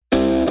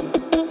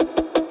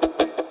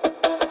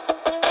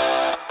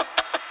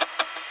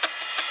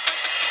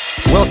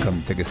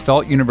Welcome to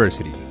Gestalt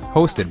University,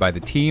 hosted by the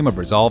team of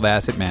Resolve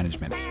Asset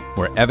Management,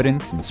 where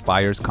evidence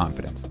inspires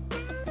confidence.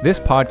 This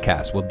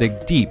podcast will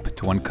dig deep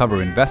to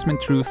uncover investment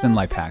truths and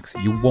life hacks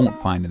you won't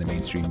find in the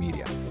mainstream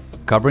media,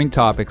 covering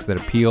topics that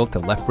appeal to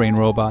left-brain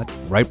robots,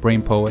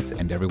 right-brain poets,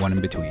 and everyone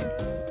in between,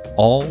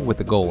 all with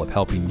the goal of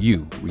helping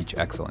you reach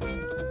excellence.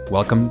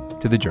 Welcome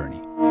to the journey.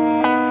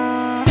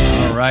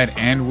 All right,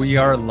 and we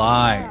are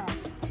live.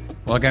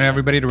 Welcome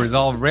everybody to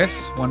Resolve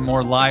Riffs, one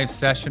more live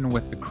session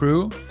with the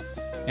crew.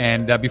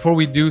 And before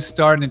we do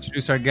start and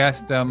introduce our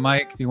guest,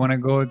 Mike, do you want to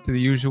go to the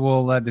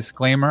usual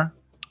disclaimer?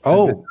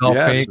 Oh, it's all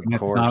yes, fake of and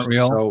course. It's not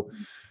real. So,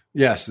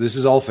 yes, this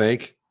is all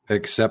fake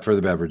except for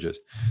the beverages.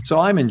 So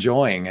I'm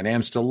enjoying an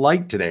Amstel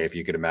Light today, if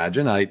you could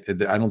imagine. I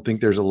don't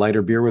think there's a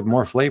lighter beer with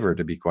more flavor,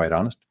 to be quite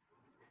honest.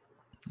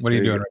 What are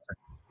you doing?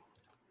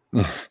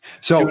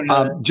 So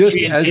just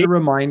G&T? As a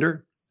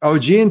reminder,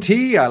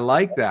 G&T, I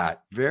like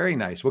that. Very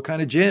nice. What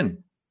kind of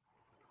gin?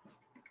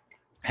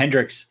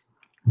 Hendrick's.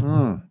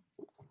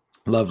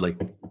 Lovely.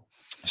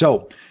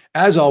 So,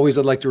 as always,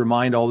 I'd like to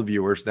remind all the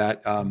viewers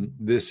that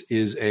this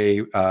is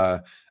a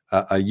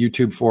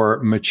YouTube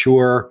for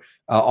mature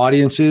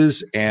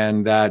audiences,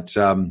 and that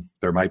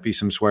there might be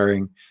some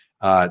swearing.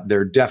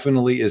 There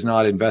definitely is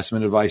not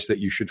investment advice that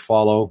you should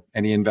follow.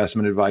 Any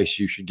investment advice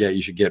you should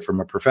get from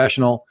a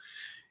professional.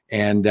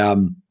 And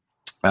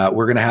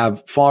we're going to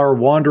have far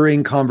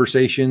wandering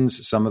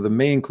conversations. Some of them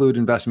may include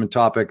investment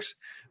topics,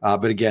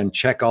 but again,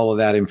 check all of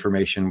that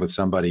information with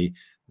somebody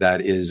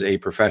that is a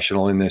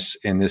professional in this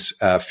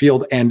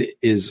field and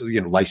is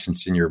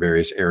licensed in your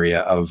various area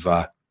of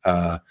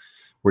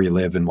where you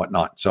live and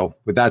whatnot. So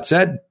with that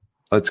said,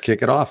 let's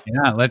kick it off.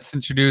 Yeah, let's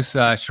introduce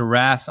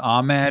Shiraz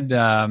Ahmed.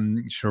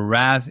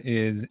 Shiraz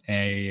is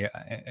a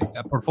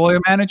portfolio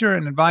manager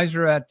and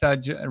advisor at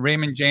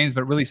Raymond James,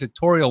 but really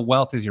Sartorial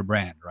Wealth is your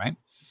brand, right?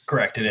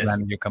 Correct, it is.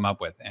 Brand you come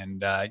up with.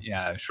 And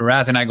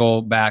Shiraz and I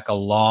go back a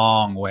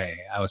long way.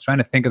 I was trying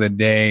to think of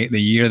the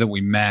year that we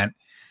met.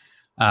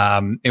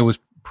 It was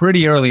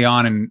pretty early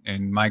on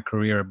in my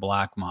career at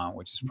Blackmont,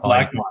 which is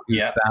probably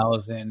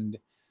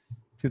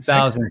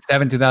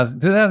 2007,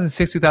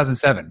 2006,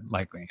 2007,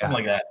 likely. Something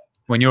like that.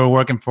 When you were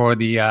working for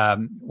the,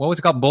 what was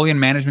it called? Bullion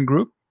Management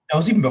Group? That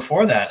was even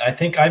before that. I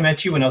think I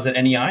met you when I was at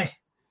NEI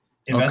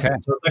Investment.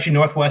 Okay. So it's actually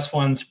Northwest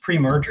Funds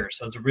pre-merger.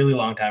 So it's a really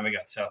long time ago.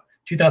 So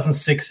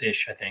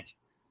 2006-ish, I think.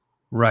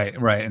 Right.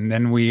 And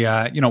then we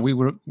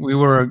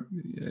were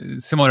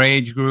similar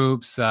age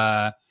groups,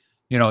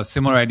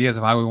 similar ideas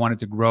of how we wanted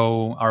to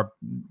grow our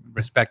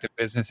respective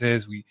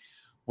businesses. We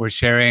were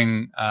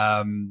sharing,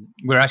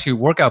 we were actually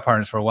workout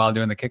partners for a while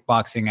doing the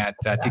kickboxing at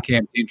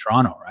TKMT in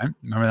Toronto, right?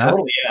 Remember that?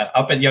 Totally, yeah.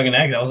 Up at Yonge and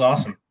Egg. That was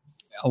awesome.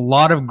 A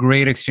lot of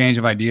great exchange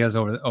of ideas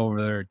over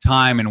their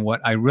time. And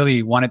what I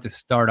really wanted to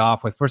start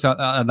off with, first,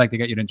 I'd like to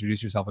get you to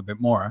introduce yourself a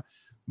bit more.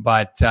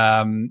 But,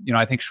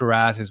 I think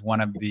Shiraz is one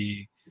of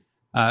the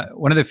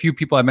few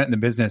people I met in the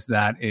business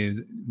that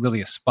is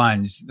really a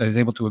sponge, that is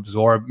able to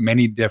absorb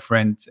many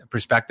different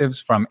perspectives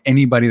from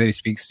anybody that he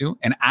speaks to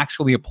and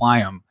actually apply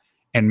them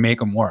and make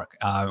them work.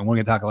 And we're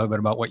going to talk a little bit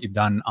about what you've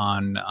done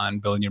on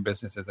building your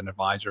business as an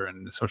advisor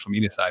and the social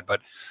media side.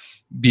 But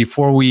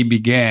before we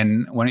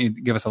begin, why don't you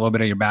give us a little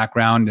bit of your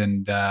background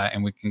and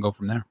we can go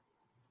from there.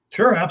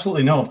 Sure,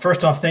 absolutely. No,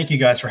 first off, thank you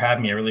guys for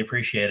having me. I really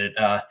appreciate it.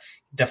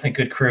 Definitely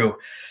good crew.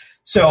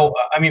 So,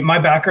 my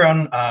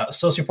background,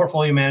 associate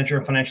portfolio manager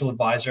and financial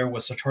advisor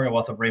with Sartorial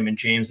Wealth of Raymond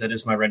James. That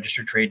is my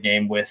registered trade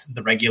name with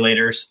the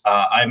regulators.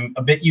 I'm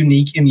a bit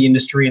unique in the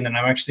industry, and then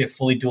I'm actually a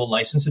fully dual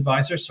license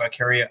advisor. So I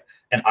carry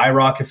an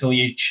IROC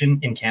affiliation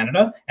in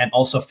Canada and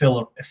also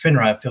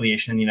FINRA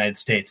affiliation in the United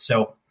States.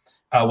 So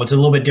what's a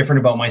little bit different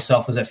about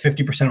myself is that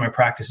 50% of my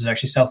practice is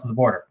actually south of the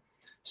border.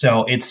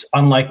 So it's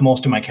unlike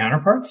most of my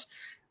counterparts,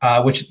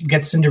 which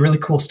gets into really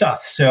cool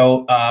stuff.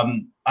 So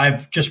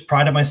I've just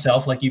prided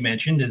myself, like you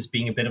mentioned, as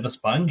being a bit of a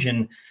sponge.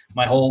 And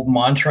my whole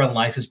mantra in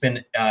life has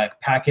been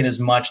pack in as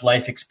much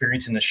life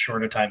experience in as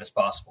short a time as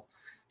possible.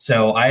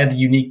 So I had the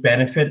unique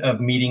benefit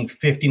of meeting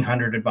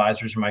 1,500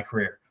 advisors in my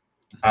career.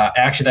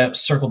 Actually, that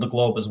circled the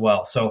globe as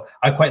well. So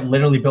I quite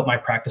literally built my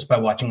practice by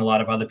watching a lot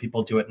of other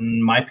people do it.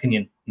 In my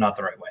opinion, not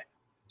the right way.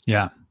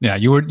 Yeah.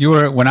 You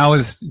were when I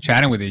was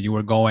chatting with you, you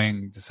were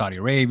going to Saudi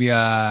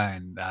Arabia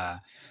and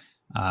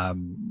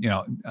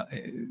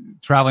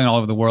traveling all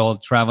over the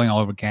world, traveling all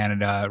over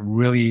Canada,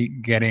 really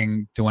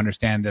getting to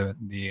understand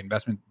the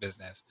investment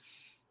business.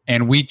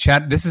 And we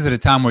chat. This is at a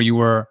time where you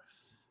were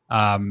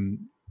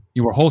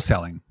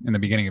wholesaling in the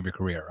beginning of your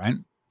career, right?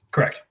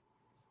 Correct.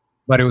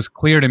 But it was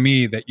clear to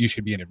me that you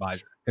should be an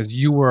advisor because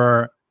you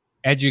were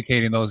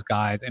educating those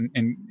guys, and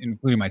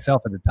including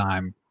myself at the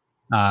time,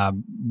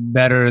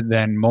 better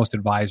than most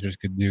advisors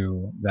could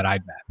do that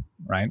I'd met,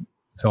 right?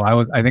 So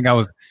I think I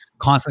was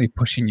constantly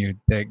pushing you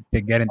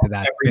to get into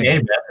that every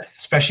day,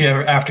 especially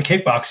after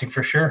kickboxing,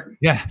 for sure.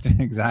 Yeah,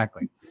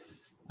 exactly.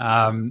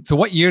 So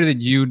what year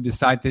did you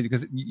decide to?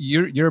 Because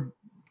you're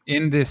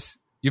in this,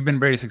 you've been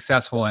very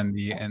successful in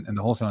the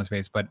wholesaling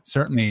space, but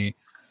certainly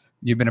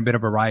you've been a bit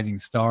of a rising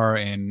star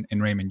in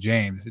Raymond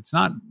James. It's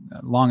not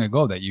long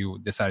ago that you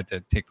decided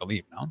to take the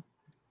leap, no?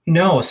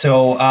 No,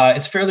 so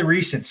it's fairly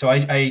recent. So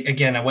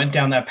I went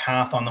down that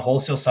path on the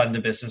wholesale side of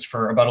the business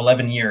for about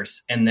 11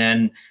 years. And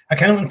then I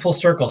kind of went full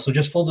circle. So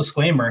just full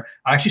disclaimer,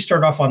 I actually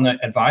started off on the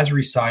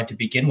advisory side to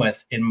begin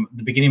with in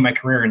the beginning of my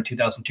career in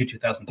 2002,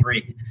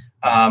 2003,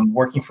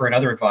 working for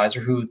another advisor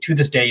who to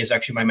this day is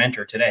actually my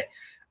mentor today,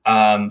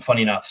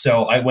 funny enough.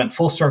 So I went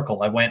full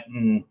circle. I went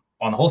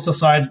on the wholesale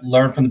side,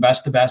 learned from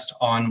the best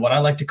on what I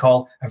like to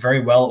call a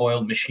very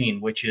well-oiled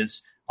machine, which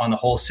is on the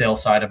wholesale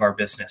side of our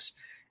business.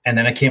 And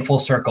then I came full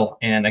circle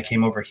and I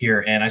came over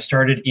here and I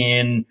started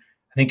in,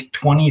 I think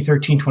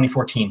 2013,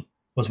 2014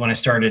 was when I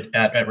started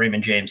at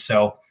Raymond James.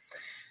 So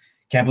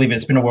can't believe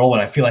it's been a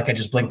whirlwind. I feel like I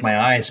just blinked my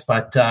eyes,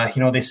 but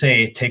they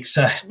say it takes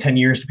 10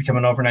 years to become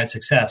an overnight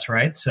success,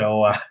 right?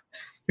 So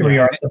here we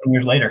are 7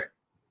 years later.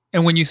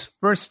 And when you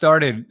first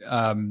started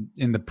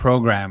in the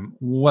program,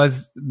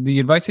 was the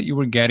advice that you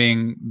were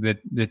getting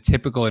the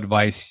typical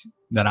advice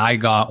that I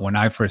got when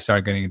I first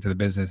started getting into the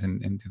business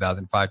in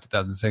 2005,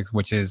 2006,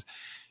 which is,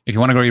 if you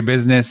want to grow your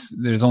business,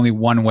 there's only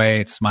one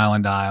way. It's smile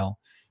and dial.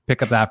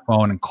 Pick up that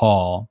phone and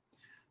call.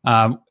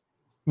 That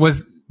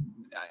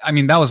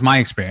was my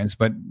experience,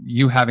 but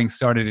you having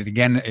started it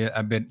again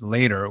a bit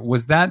later,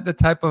 was that the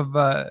type of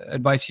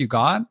advice you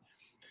got?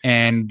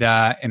 And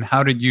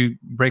how did you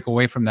break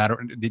away from that?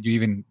 Or did you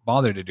even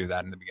bother to do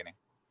that in the beginning?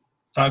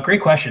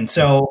 Great question.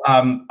 So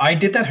I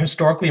did that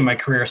historically in my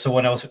career. So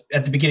when I was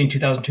at the beginning,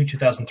 2002,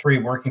 2003,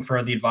 working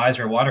for the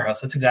advisor at Waterhouse,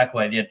 that's exactly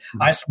what I did.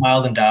 Mm-hmm. I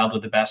smiled and dialed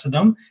with the best of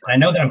them. And I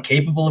know that I'm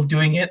capable of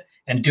doing it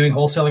and doing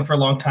wholesaling for a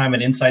long time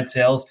and inside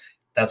sales.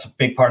 That's a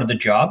big part of the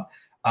job.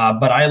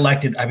 But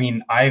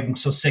I'm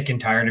so sick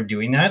and tired of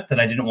doing that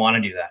I didn't want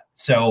to do that.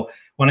 So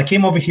when I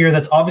came over here,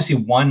 that's obviously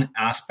one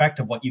aspect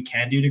of what you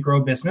can do to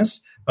grow a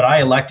business. But I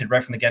elected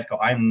right from the get-go,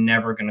 I'm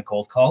never going to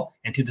cold call.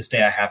 And to this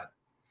day, I haven't.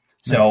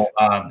 So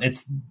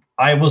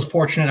I was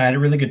fortunate. I had a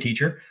really good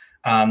teacher.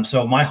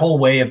 So my whole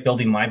way of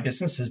building my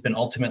business has been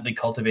ultimately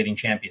cultivating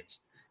champions.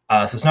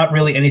 So it's not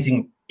really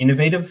anything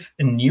innovative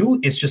and new.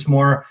 It's just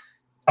more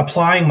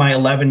applying my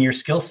 11-year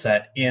skill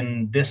set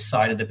in this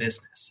side of the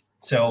business.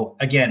 So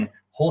again,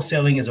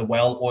 wholesaling is a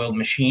well-oiled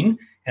machine.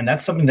 And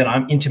that's something that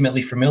I'm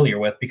intimately familiar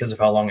with because of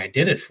how long I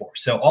did it for.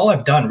 So all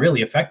I've done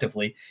really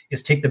effectively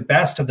is take the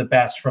best of the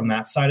best from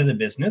that side of the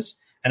business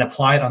and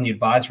apply it on the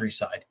advisory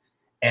side.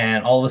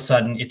 And all of a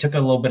sudden, it took a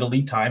little bit of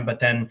lead time,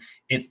 but then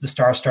the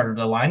stars started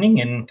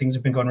aligning and things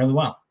have been going really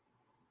well.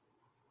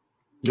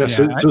 Yeah,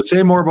 so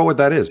say more about what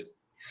that is.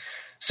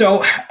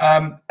 So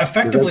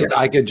effectively,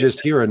 I could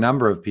just hear a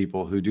number of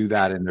people who do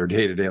that in their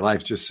day-to-day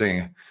life just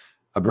saying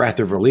a breath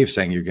of relief,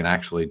 saying you can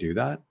actually do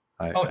that.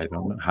 I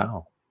don't know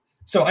how.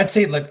 So I'd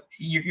say, look,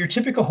 your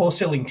typical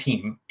wholesaling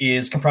team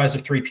is comprised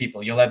of three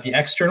people. You'll have the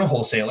external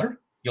wholesaler,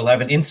 you'll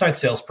have an inside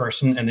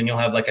salesperson, and then you'll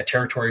have like a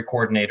territory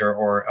coordinator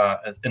or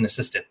an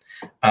assistant.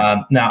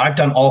 Now, I've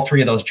done all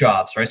three of those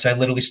jobs, right? So I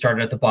literally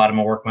started at the bottom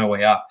and worked my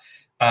way up.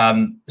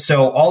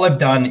 So all I've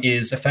done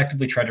is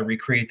effectively try to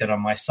recreate that on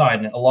my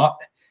side. And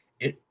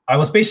I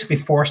was basically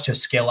forced to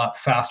scale up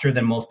faster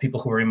than most people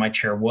who are in my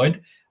chair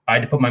would. I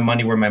had to put my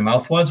money where my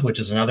mouth was, which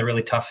is another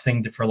really tough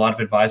thing for a lot of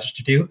advisors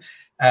to do.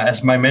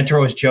 As my mentor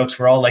always jokes,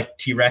 we're all like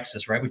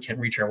T-Rexes, right? We can't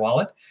reach our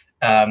wallet.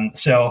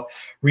 So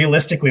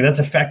realistically, that's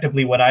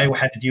effectively what I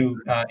had to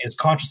do is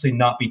consciously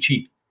not be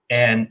cheap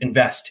and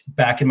invest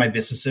back in my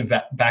business,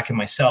 back in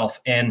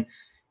myself. And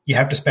you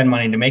have to spend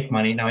money to make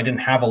money. Now, I didn't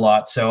have a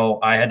lot, so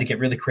I had to get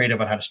really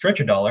creative on how to stretch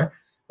a dollar,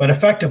 but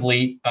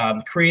effectively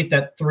create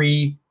that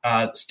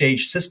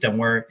three-stage system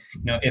where,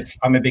 if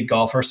I'm a big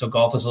golfer, so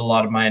golf is a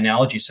lot of my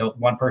analogy. So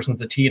one person's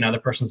the tee, another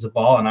person's the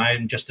ball, and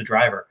I'm just the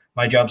driver.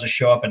 My job is to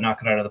show up and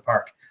knock it out of the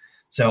park.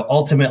 So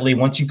ultimately,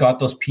 once you got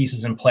those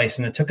pieces in place,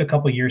 and it took a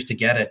couple of years to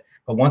get it,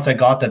 but once I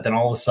got that, then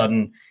all of a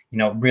sudden,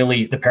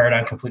 really the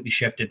paradigm completely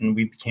shifted and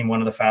we became one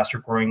of the faster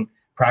growing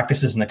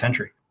practices in the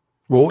country.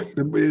 Well,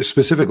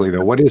 specifically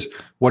though, what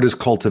does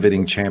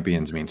cultivating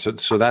champions mean?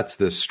 So that's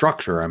the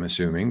structure, I'm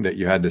assuming, that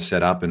you had to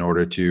set up in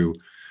order to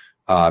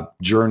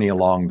journey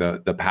along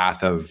the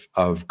path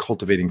of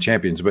cultivating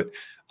champions. But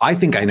I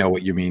think I know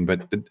what you mean,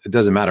 but it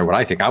doesn't matter what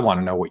I think. I want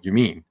to know what you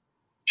mean.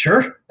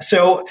 Sure.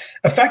 So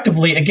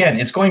effectively, again,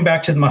 it's going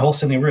back to my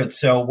wholesaling roots.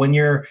 So when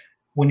you're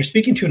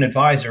speaking to an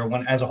advisor,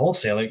 as a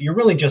wholesaler, you're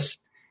really just,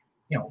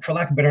 for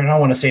lack of better, and I don't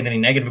want to say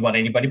anything negative about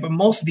anybody, but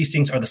most of these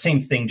things are the same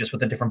thing, just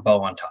with a different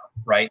bow on top,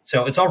 right?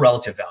 So it's all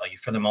relative value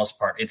for the most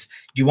part. It's,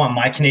 do you want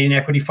my Canadian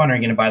equity fund or are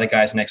you going to buy the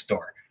guys next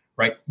door,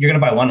 right? You're going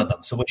to buy one of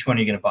them. So which one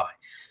are you going to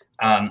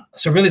buy?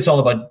 So really it's all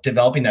about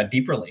developing that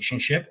deep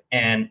relationship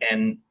and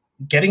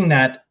getting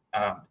that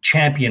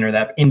champion or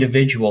that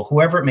individual,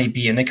 whoever it may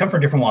be, and they come from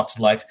different walks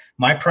of life.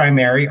 My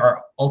primary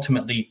are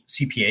ultimately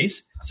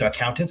CPAs, so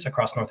accountants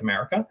across North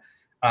America,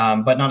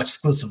 but not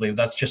exclusively.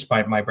 That's just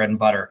my bread and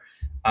butter.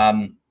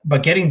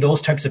 But getting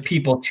those types of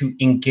people to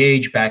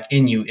engage back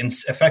in you in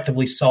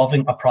effectively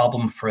solving a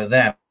problem for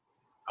them.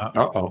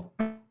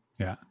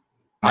 Yeah.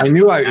 I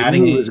knew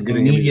it was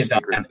getting immediate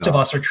value. Most of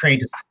us are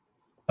trained.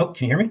 Oh,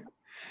 can you hear me?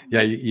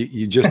 Yeah,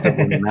 you just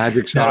when the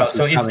magic sauce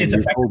so you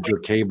pulled your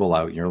cable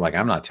out and you're like,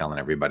 I'm not telling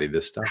everybody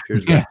this stuff.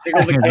 Here's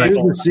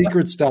the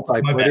secret stuff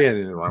I put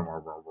in.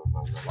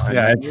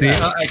 Yeah, see,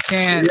 I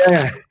can't.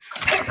 Yeah,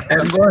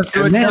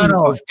 and then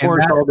of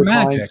course all the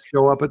clients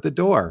show up at the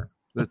door.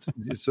 That's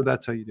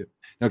how you do it.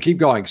 Now keep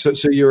going. So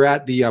you're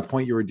at the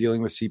point you were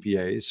dealing with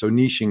CPAs, so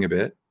niching a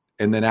bit,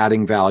 and then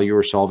adding value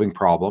or solving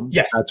problems.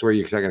 Yes, that's where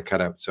you got to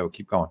cut out. So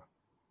keep going.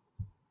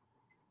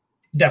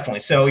 Definitely.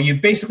 So you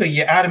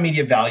add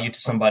immediate value to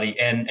somebody,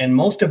 and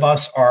most of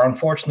us are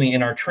unfortunately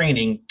in our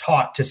training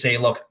taught to say,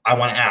 look, I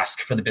want to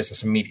ask for the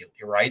business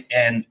immediately, right?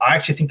 And I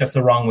actually think that's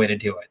the wrong way to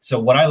do it. So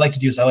what I like to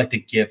do is I like to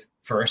give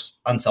first,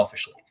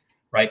 unselfishly,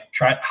 right?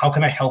 How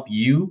can I help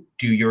you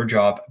do your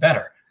job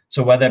better?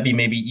 So whether that be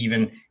maybe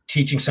even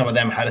teaching some of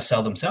them how to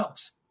sell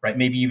themselves, right?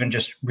 Maybe even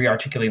just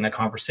re-articulating that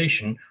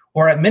conversation,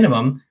 or at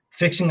minimum,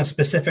 fixing a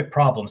specific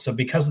problem. So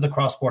because of the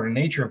cross-border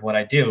nature of what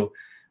I do,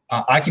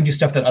 I can do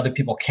stuff that other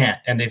people can't.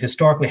 And they've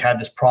historically had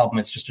this problem.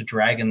 It's just a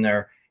drag in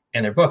their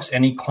books.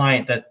 Any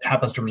client that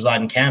happens to reside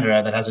in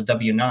Canada that has a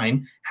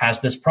W-9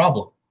 has this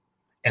problem.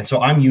 And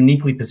so I'm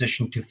uniquely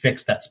positioned to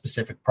fix that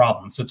specific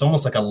problem. So it's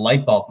almost like a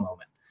light bulb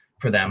moment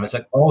for them. It's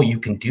like, oh, you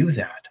can do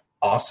that.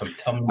 Awesome.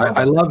 Tell me more.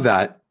 I love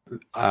that.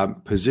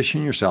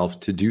 Position yourself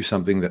to do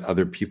something that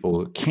other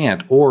people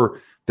can't, or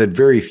that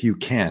very few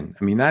can.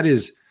 I mean, that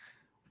is,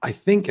 I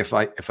think if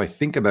I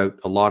think about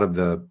a lot of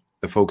the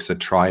folks that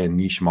try a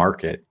niche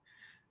market,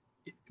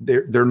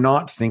 they're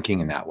not thinking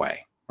in that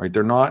way, right?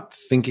 They're not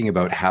thinking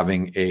about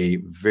having a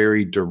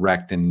very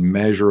direct and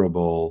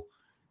measurable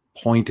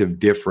point of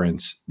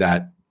difference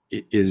that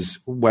is,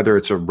 whether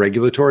it's a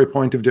regulatory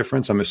point of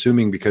difference. I'm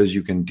assuming because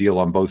you can deal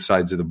on both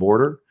sides of the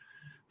border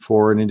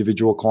for an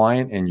individual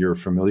client and you're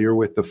familiar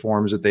with the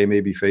forms that they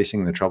may be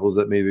facing, the troubles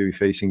that may be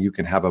facing, you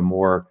can have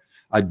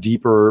a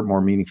deeper,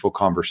 more meaningful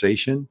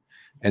conversation.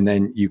 And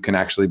then you can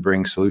actually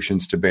bring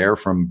solutions to bear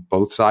from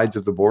both sides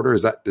of the border.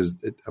 Is that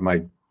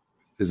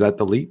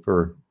the leap,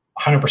 or?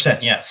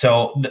 100%. Yeah.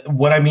 So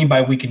what I mean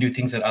by we can do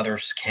things that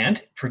others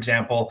can't, for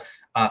example,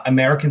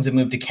 Americans that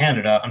move to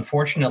Canada,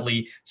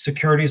 unfortunately,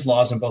 securities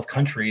laws in both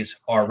countries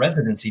are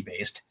residency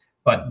based,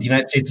 but the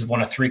United States is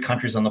one of 3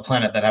 countries on the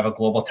planet that have a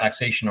global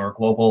taxation or a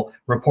global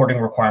reporting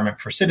requirement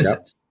for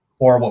citizens,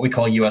 or what we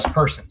call U.S.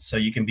 persons. So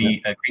you can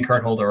be a green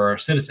card holder or a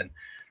citizen.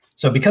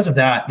 So because of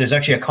that, there's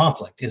actually a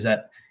conflict. Is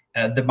that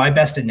my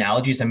best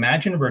analogy is,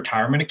 imagine a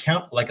retirement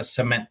account like a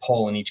cement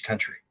pole in each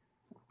country.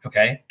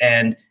 Okay.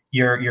 And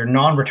your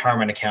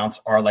non-retirement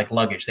accounts are like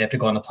luggage. They have to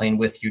go on the plane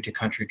with you to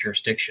country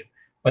jurisdiction.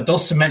 But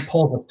those cement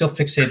poles are still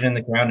fixated in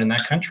the ground in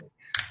that country.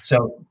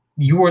 So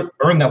you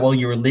earned that while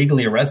you were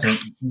legally a resident.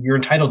 You're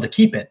entitled to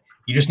keep it.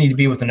 You just need to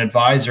be with an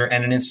advisor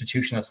and an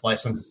institution that's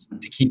licensed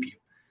to keep you.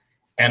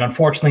 And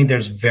unfortunately,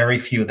 there's very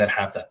few that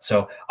have that.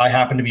 So I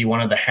happen to be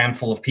one of the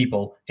handful of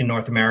people in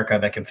North America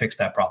that can fix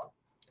that problem.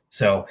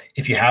 So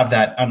if you have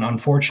that, and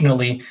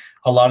unfortunately,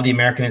 a lot of the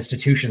American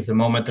institutions, the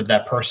moment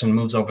that person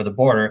moves over the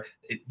border,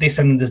 they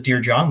send them this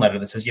Dear John letter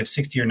that says you have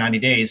 60 or 90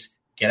 days,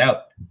 get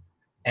out,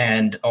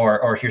 and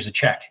or here's a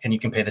check, and you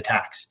can pay the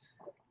tax.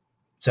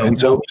 So you're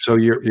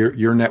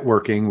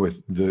networking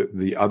with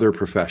the other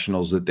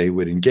professionals that they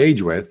would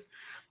engage with,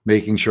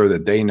 making sure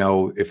that they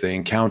know if they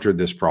encountered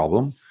this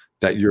problem,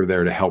 that you're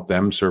there to help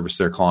them service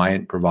their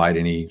client, provide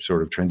any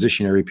sort of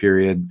transitionary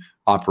period,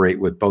 operate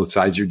with both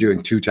sides. You're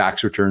doing 2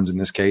 tax returns in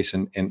this case,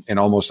 and in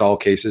almost all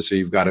cases. So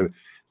you've got to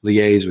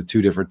liaise with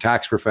 2 different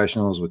tax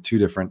professionals with 2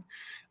 different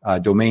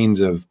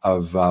domains of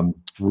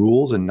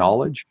rules and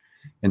knowledge.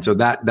 And so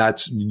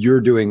that's,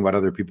 you're doing what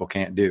other people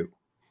can't do.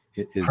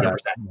 Is 100%.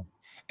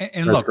 That?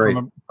 And look,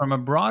 from a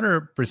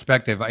broader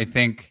perspective, I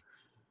think,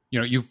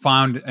 you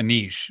found a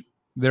niche.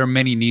 There are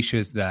many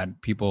niches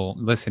that people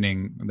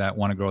listening that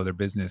want to grow their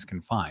business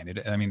can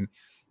find.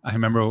 I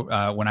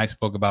remember when I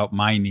spoke about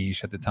my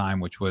niche at the time,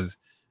 which was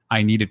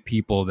I needed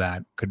people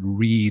that could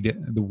read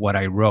what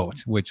I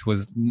wrote, which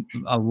was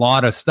a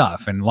lot of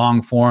stuff and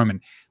long form. And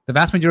the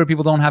vast majority of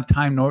people don't have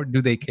time, nor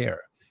do they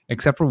care,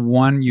 except for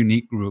one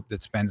unique group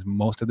that spends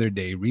most of their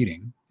day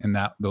reading. And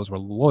those were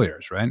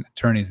lawyers, right?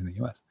 Attorneys in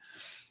the US.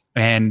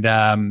 And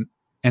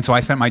so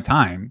I spent my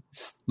time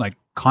like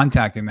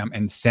contacting them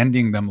and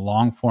sending them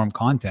long form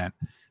content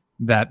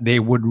that they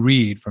would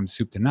read from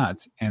soup to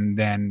nuts and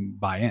then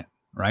buy in.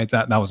 Right.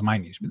 That was my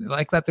niche.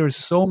 Like that, there's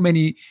so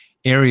many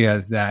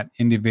areas that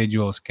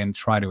individuals can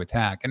try to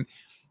attack. And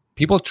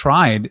people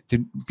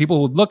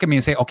would look at me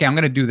and say, okay, I'm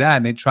going to do that.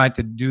 And they tried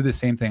to do the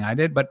same thing I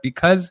did. But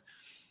because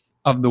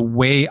of the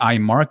way I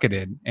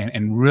marketed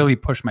and really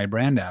pushed my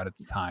brand out at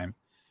the time,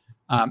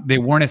 they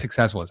weren't as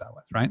successful as I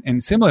was. Right.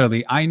 And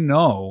similarly, I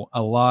know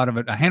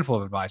a handful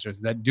of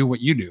advisors that do what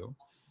you do,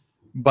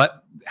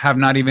 but have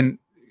not even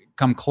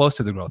come close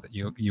to the growth that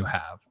you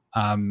have.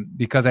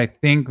 Because I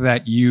think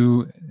that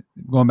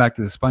going back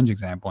to the sponge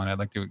example, and I'd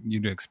like you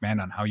to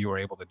expand on how you were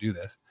able to do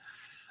this.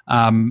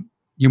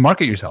 You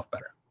market yourself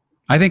better.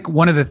 I think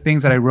one of the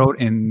things that I wrote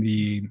on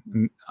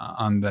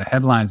the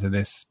headlines of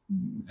this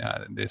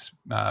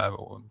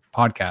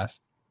podcast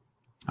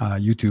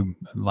YouTube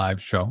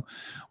live show,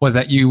 was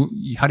that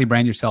how do you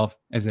brand yourself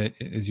as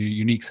your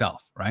unique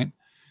self, right?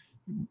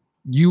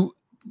 You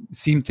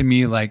seem to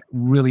me like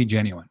really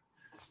genuine.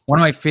 One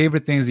of my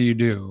favorite things that you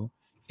do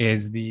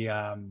is the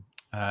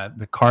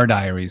car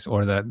diaries,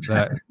 or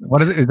the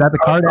what is it? Is that the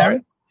car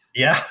diary?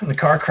 Yeah, the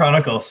Car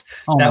Chronicles.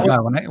 Oh my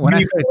God! When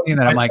I started seeing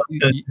that, I'm like,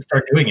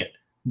 start doing it.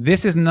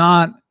 This is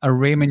not a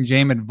Raymond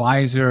James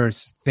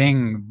Advisors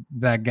thing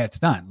that gets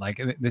done.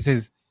 Like, this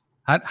is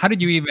how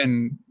did you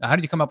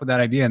come up with that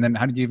idea, and then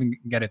how did you even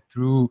get it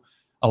through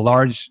a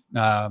large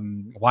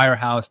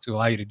wirehouse to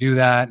allow you to do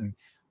that? And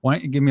why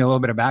don't you give me a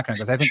little bit of background,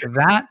 because I think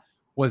that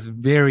was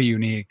very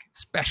unique,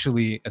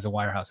 especially as a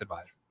wirehouse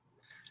advisor.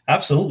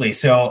 Absolutely.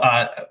 So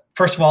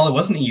first of all, it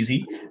wasn't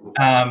easy.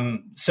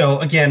 So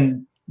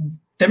again,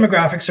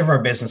 demographics of our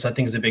business, I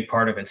think, is a big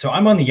part of it. So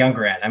I'm on the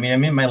younger end. I mean,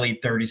 I'm in my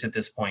late 30s at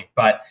this point,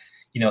 but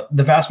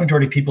the vast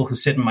majority of people who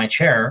sit in my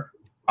chair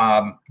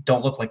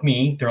don't look like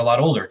me. They're a lot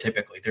older.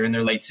 Typically, they're in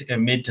their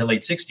mid to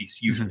late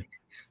 60s usually. Mm-hmm.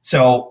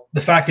 So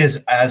the fact is,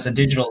 as a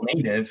digital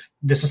native,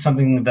 this is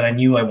something that I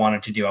knew I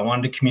wanted to do. I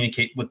wanted to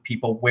communicate with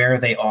people where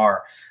they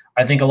are.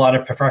 I think a lot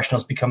of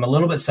professionals become a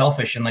little bit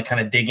selfish and like kind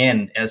of dig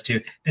in as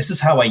to, this is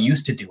how I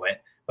used to do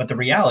it. But the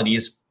reality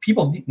is,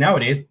 people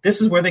nowadays,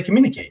 this is where they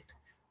communicate,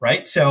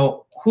 right?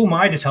 So who am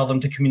I to tell them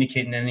to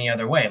communicate in any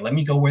other way? Let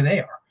me go where they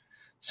are.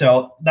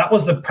 So that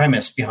was the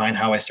premise behind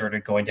how I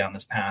started going down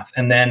this path.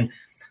 And then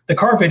the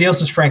car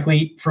videos is,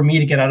 frankly, for me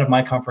to get out of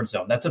my comfort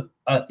zone.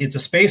 It's a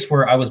space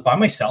where I was by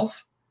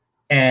myself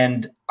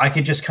and I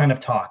could just kind of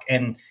talk.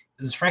 And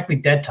it was frankly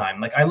dead time.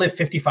 Like, I live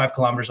 55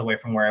 kilometers away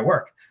from where I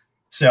work.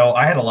 So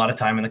I had a lot of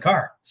time in the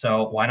car.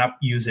 So why not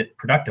use it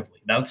productively?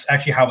 That's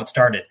actually how it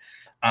started.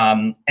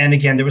 And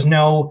again, there was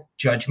no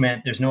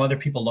judgment. There's no other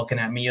people looking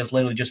at me. It was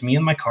literally just me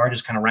in my car,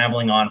 just kind of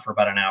rambling on for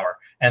about an hour.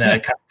 And then I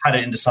cut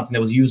it into something that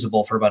was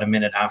usable for about a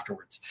minute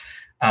afterwards.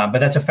 But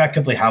that's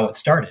effectively how it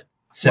started.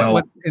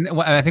 So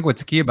I think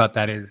what's key about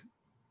that is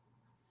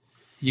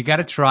you got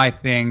to try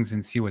things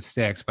and see what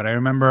sticks. But I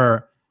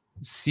remember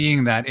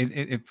seeing that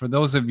it for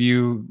those of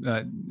you,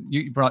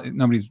 you probably,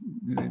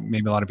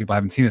 maybe a lot of people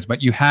haven't seen this,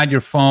 but you had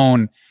your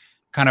phone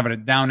kind of at a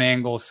down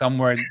angle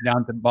somewhere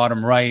down to the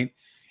bottom right.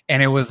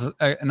 And it was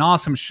an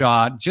awesome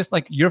shot, just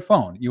like your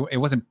phone. It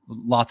wasn't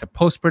lots of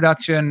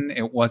post-production.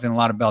 It wasn't a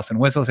lot of bells and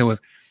whistles. It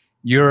was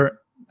your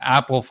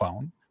Apple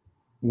phone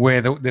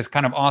with this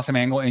kind of awesome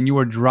angle. And you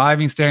were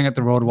driving, staring at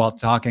the road while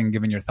talking,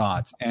 giving your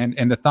thoughts.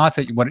 And the thoughts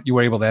that you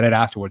were able to edit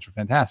afterwards were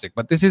fantastic.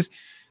 But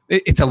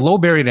it's a low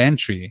barrier to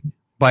entry,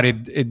 but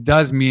it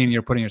does mean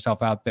you're putting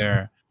yourself out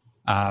there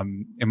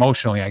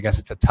emotionally. I guess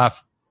it's a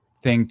tough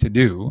thing to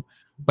do,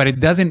 but it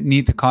doesn't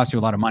need to cost you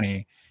a lot of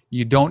money.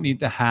 You don't need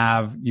to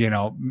have,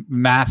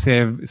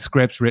 massive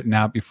scripts written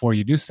out before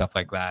you do stuff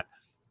like that.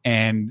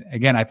 And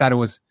again, I thought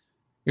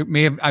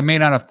I may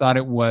not have thought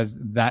it was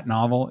that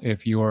novel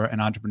if you were an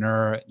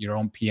entrepreneur, your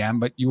own PM,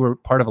 but you were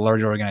part of a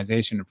larger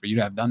organization. And for you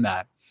to have done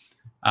that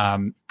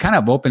kind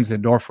of opens the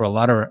door for a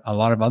lot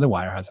of other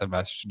wirehouse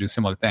investors to do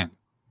similar thing.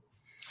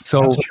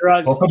 So for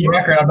the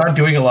record, I'm not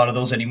doing a lot of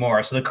those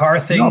anymore. So the car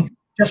thing,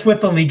 just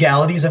with the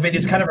legalities of it,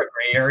 it's kind of a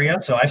gray area.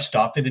 So I've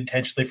stopped it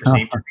intentionally for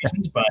safety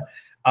reasons, but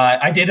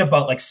I did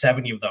about like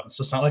 70 of them.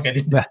 So it's not like I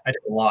did a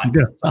lot.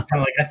 So I'm kind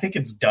of like, I think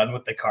it's done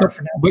with the car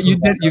for now. But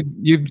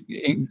you've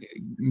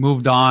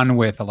moved on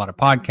with a lot of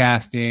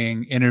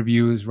podcasting,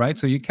 interviews, right?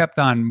 So you kept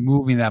on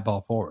moving that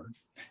ball forward.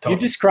 Totally. You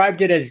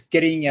described it as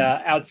getting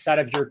outside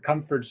of your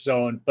comfort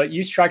zone, but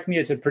you struck me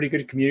as a pretty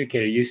good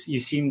communicator. You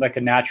seemed like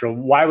a natural.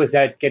 Why was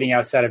that getting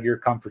outside of your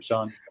comfort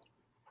zone?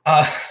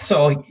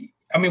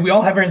 We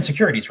all have our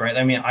insecurities, right?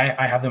 I mean,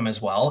 I have them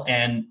as well.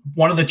 And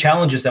one of the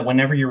challenges that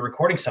whenever you're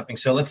recording something,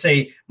 so let's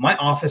say my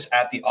office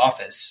at the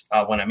office,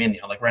 when I'm in,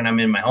 like when I'm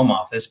in my home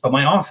office, but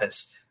my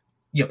office,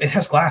 it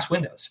has glass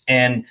windows.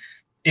 And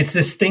it's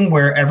this thing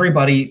where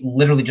everybody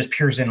literally just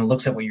peers in and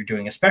looks at what you're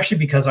doing, especially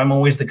because I'm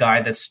always the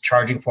guy that's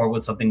charging forward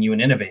with something new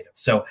and innovative.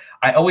 So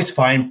I always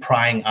find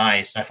prying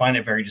eyes, and I find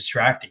it very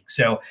distracting.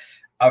 So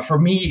for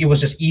me, it was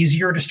just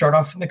easier to start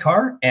off in the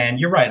car. And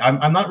you're right,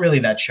 I'm not really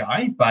that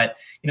shy, but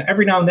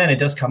every now and then it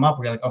does come up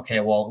where you're like, okay,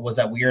 well, was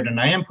that weird?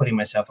 And I am putting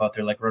myself out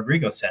there, like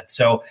Rodrigo said.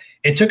 So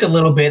it took a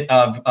little bit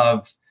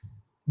of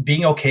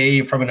being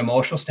okay from an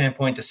emotional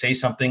standpoint to say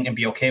something and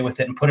be okay with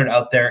it and put it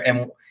out there.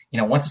 And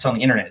once it's on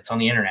the internet, it's on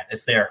the internet.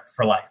 It's there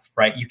for life,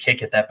 right? You can't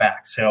get that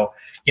back. So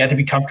you have to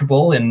be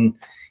comfortable and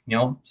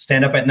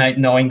stand up at night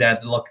knowing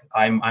that, look,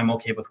 I'm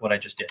okay with what I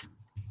just did.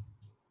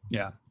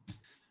 Yeah.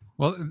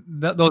 Well,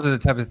 those are the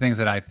type of things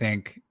that I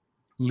think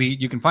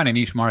you can find a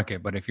niche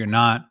market, but if you're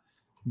not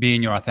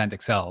being your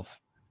authentic self,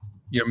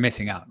 you're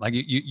missing out. Like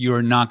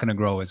you're not going to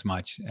grow as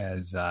much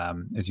as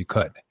you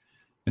could.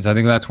 And so I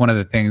think that's one of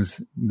the things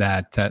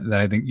that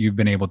I think you've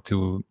been able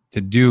to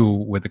do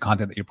with the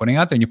content that you're putting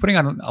out there. And you're putting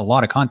out a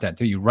lot of content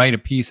too. You write a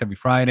piece every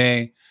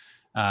Friday.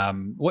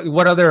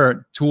 What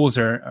other tools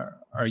are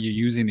you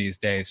using these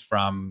days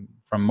from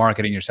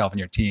marketing yourself and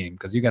your team?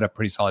 Because you got a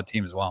pretty solid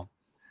team as well.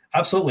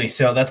 Absolutely.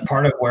 So that's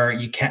part of where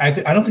you can't,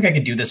 I don't think I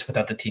could do this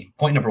without the team.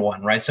 Point number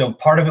one, right? So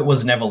part of it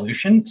was an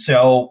evolution.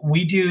 So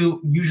we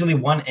do usually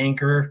one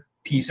anchor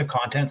piece of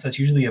content. So that's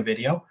usually a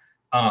video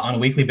on a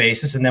weekly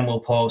basis. And then we'll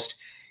post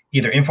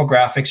either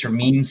infographics or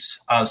memes,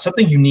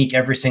 something unique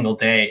every single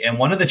day. And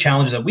one of the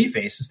challenges that we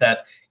face is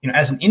that,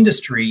 as an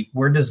industry,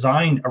 we're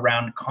designed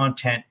around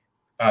content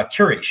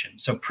curation.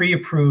 So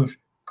pre-approved,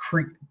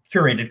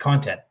 curated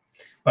content.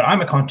 But I'm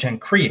a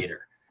content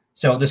creator.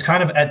 So there's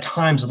kind of at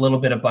times a little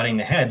bit of butting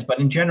the heads, but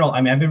in general,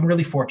 I've been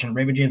really fortunate.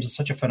 Raymond James is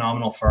such a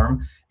phenomenal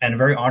firm and a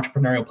very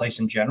entrepreneurial place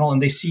in general,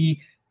 and they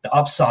see the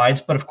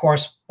upsides, but of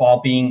course,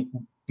 while being,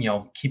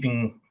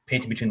 keeping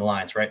painting between the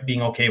lines, right?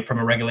 Being okay from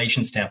a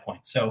regulation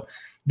standpoint. So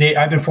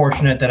I've been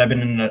fortunate that I've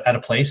been at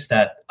a place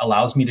that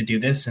allows me to do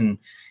this and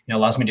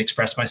allows me to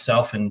express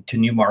myself and to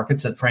new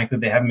markets that frankly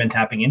they haven't been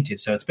tapping into.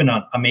 So it's been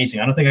amazing.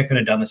 I don't think I could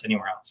have done this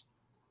anywhere else.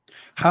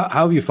 How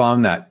have you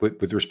found that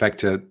with respect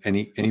to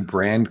any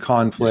brand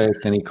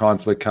conflict, any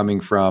conflict coming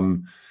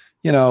from,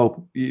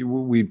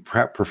 we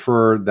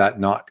prefer that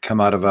not come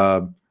out of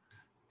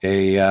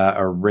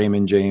a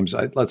Raymond James.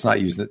 Let's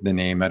not use the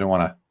name. I don't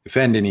want to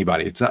offend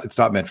anybody. It's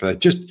not meant for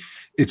that.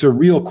 It's a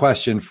real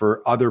question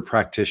for other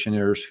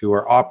practitioners who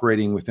are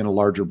operating within a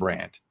larger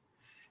brand.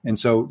 And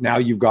so now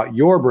you've got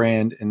your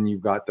brand and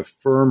you've got the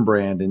firm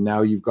brand, and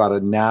now you've got to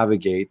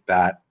navigate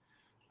that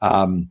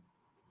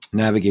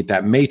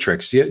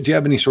matrix. Do you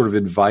have any sort of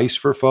advice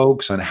for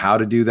folks on how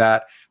to do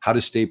that, how to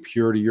stay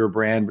pure to your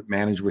brand, but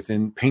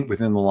paint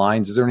within the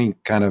lines? Is there any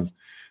kind of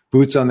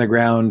boots on the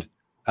ground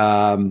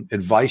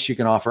advice you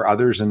can offer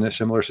others in a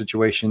similar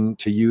situation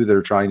to you that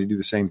are trying to do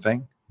the same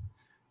thing?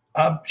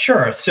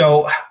 Sure.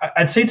 So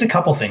I'd say it's a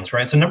couple things,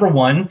 right? So number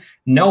one,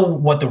 know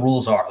what the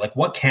rules are, like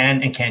what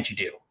can and can't you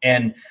do?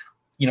 And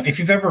if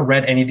you've ever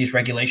read any of these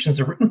regulations,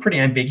 they're written pretty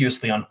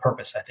ambiguously on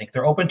purpose. I think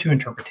they're open to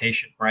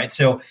interpretation, right?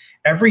 So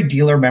every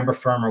dealer, member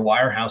firm, or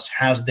wirehouse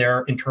has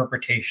their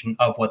interpretation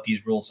of what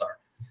these rules are.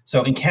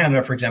 So in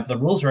Canada, for example,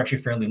 the rules are actually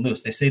fairly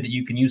loose. They say that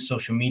you can use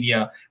social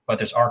media, but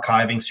there's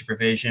archiving,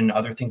 supervision,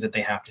 other things that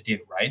they have to do,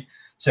 right?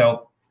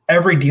 So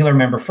every dealer,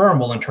 member firm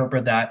will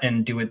interpret that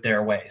and do it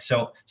their way.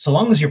 So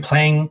long as you're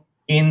playing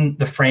in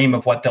the frame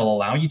of what they'll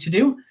allow you to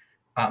do,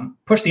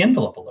 push the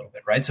envelope a little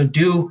bit, right? So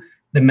do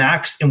the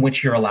max in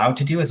which you're allowed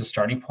to do as a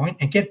starting point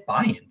and get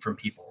buy-in from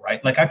people,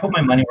 right? Like I put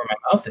my money where my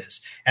mouth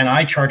is and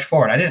I charge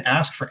for it. I didn't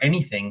ask for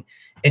anything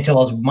until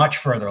I was much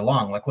further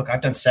along. Like, look,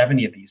 I've done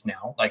 70 of these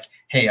now. Like,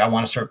 hey, I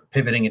want to start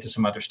pivoting into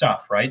some other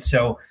stuff, right?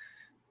 So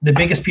the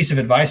biggest piece of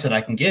advice that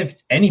I can give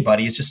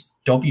anybody is just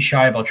don't be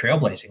shy about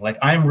trailblazing. Like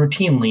I'm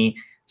routinely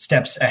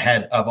steps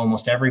ahead of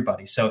almost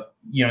everybody. So,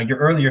 your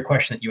earlier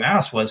question that you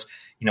asked was,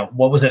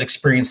 what was that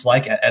experience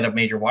like at a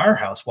major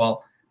wirehouse?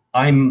 Well,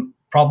 I'm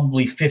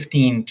probably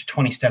 15 to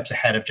 20 steps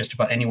ahead of just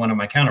about any one of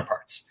my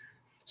counterparts.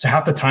 So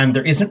half the time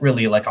there isn't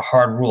really like a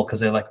hard rule because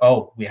they're like,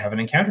 oh, we haven't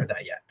encountered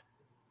that yet.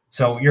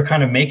 So you're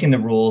kind of making the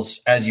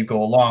rules as you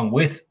go along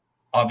with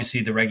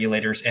obviously the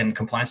regulators and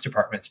compliance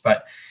departments,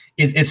 but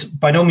it's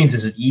by no means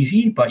is it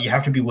easy, but you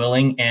have to be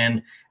willing.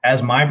 And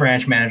as my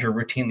branch manager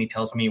routinely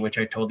tells me, which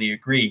I totally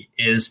agree,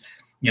 is,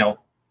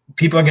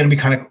 people are going to be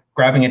kind of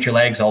grabbing at your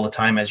legs all the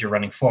time as you're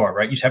running forward,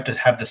 right? You just have to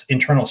have this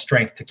internal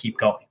strength to keep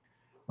going.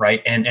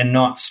 Right. And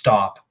not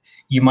stop.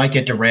 You might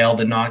get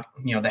derailed and not,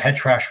 the head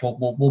trash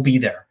will be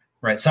there.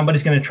 Right.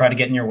 Somebody's going to try to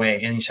get in your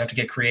way and you just have to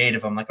get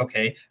creative. I'm like,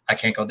 okay, I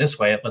can't go this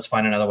way. Let's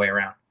find another way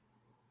around.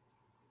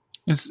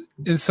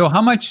 So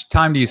how much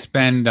time do you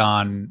spend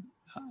on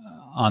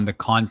the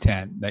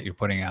content that you're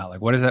putting out?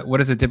 Like what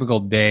does a typical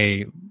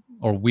day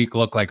or week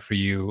look like for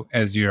you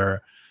as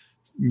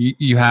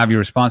you have your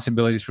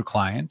responsibilities for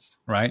clients,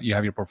 right? You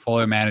have your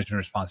portfolio management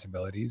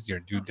responsibilities, your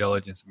due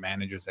diligence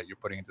managers that you're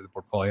putting into the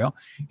portfolio.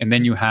 And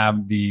then you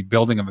have the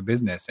building of a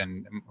business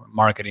and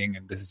marketing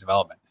and business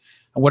development.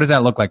 And what does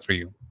that look like for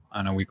you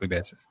on a weekly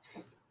basis?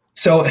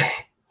 So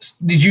it's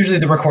usually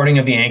the recording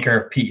of the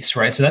anchor piece,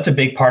 right? So that's a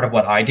big part of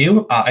what I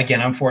do.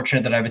 Again, I'm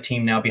fortunate that I have a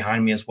team now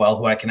behind me as well,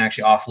 who I can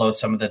actually offload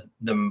some of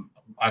the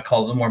I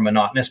call it the more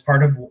monotonous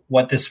part of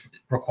what this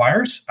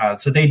requires.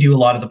 So they do a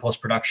lot of the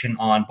post-production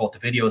on both the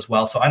video as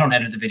well. So I don't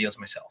edit the videos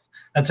myself.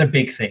 That's a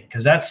big thing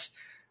because that's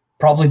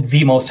probably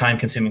the most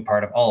time-consuming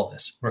part of all of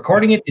this.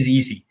 Recording it is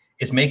easy.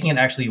 It's making it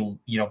actually,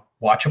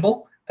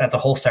 watchable. That's a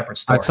whole separate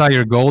story. I saw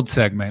your gold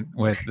segment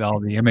with all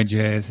the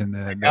images and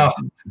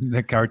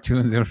the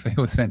cartoons. It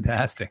was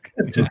fantastic.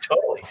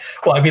 Totally.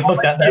 Well, I mean,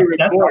 look, that's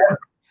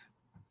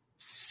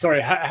Sorry,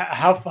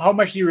 how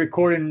much do you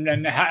record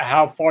and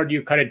how far do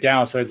you cut it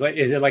down? So is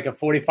it like a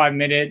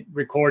 45-minute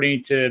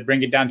recording to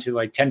bring it down to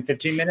like 10,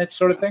 15 minutes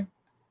sort of thing?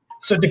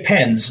 So it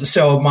depends.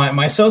 So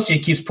my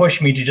associate keeps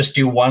pushing me to just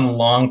do one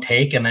long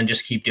take and then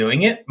just keep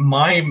doing it.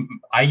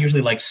 I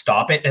usually like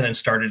stop it and then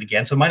start it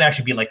again. So it might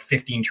actually be like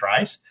 15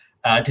 tries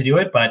to do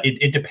it, but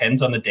it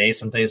depends on the day.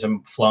 Some days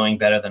I'm flowing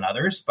better than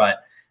others, but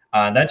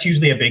that's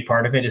usually a big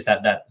part of it is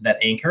that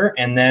anchor.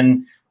 And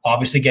then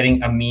obviously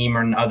getting a meme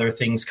and other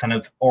things kind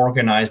of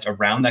organized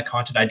around that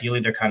content. Ideally,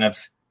 they're kind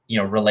of,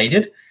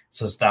 related.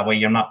 So that way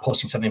you're not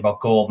posting something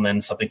about gold and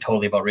then something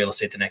totally about real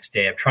estate the next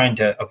day. I'm trying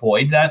to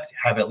avoid that,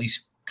 have at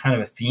least kind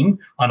of a theme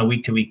on a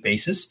week-to-week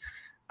basis.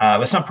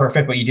 It's not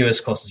perfect, but you do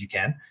as close as you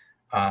can.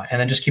 And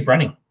then just keep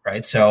running,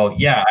 right? So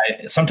yeah,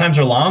 sometimes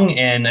they're long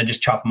and I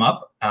just chop them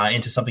up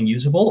into something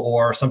usable,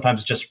 or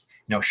sometimes just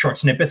short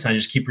snippets and I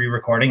just keep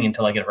re-recording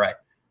until I get it right.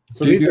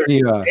 So these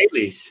are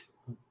dailies.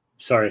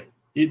 Sorry,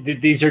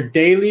 these are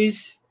daily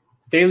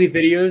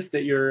videos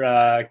that you're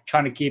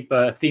trying to keep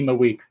a theme a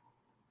week.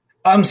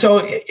 So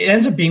it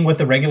ends up being with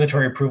the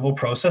regulatory approval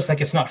process.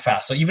 Like, it's not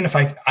fast. So even if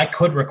I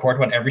could record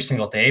one every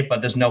single day,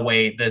 but there's no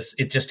way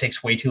it just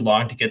takes way too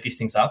long to get these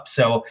things up.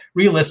 So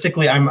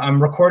realistically,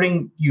 I'm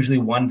recording usually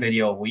one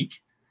video a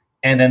week,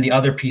 and then the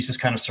other pieces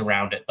kind of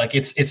surround it. Like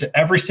it's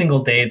every single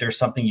day there's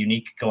something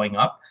unique going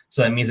up.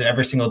 So that means that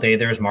every single day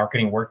there's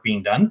marketing work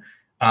being done.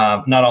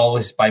 Not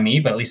always by me,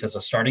 but at least as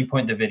a starting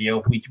point, the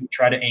video, we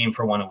try to aim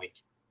for one a week.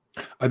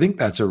 I think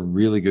that's a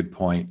really good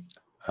point,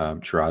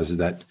 Shiraz, is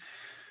that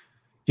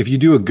if you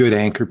do a good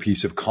anchor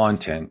piece of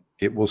content,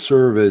 it will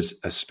serve as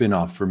a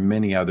spin-off for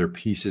many other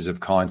pieces of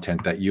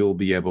content that you'll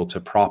be able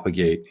to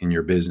propagate in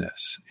your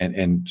business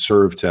and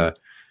serve to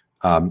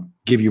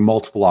give you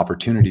multiple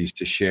opportunities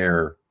to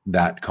share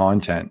that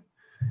content.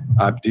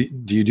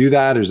 Do you do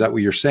that? Or is that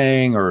what you're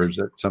saying? Or is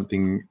that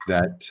something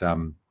that,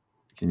 can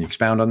you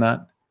expound on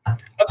that?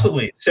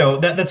 Absolutely. So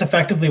that's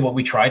effectively what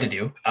we try to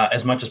do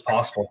as much as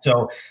possible.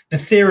 So the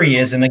theory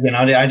is, and again,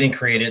 I didn't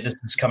create it. This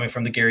is coming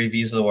from the Gary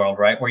V's of the world,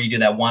 right? Where you do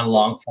that one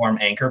long form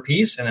anchor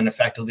piece, and then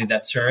effectively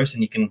that serves,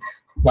 and you can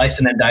slice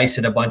and dice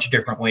it a bunch of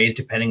different ways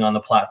depending on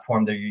the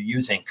platform that you're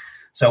using.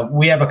 So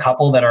we have a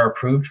couple that are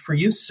approved for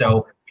use.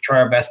 So we try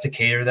our best to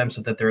cater them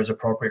so that they're as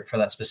appropriate for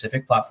that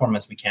specific platform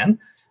as we can.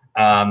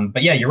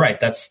 But yeah, you're right.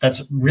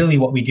 That's really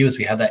what we do is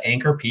we have that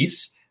anchor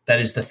piece that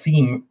is the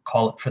theme,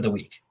 call it, for the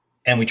week.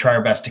 And we try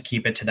our best to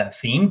keep it to that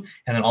theme.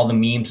 And then all the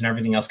memes and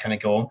everything else kind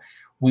of go.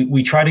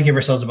 We try to give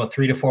ourselves about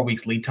 3 to 4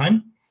 weeks lead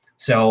time.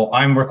 So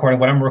what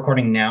I'm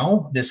recording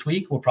now this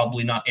week will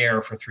probably not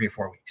air for 3 or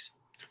 4 weeks.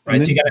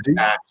 Right. So you got to do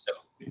that. So.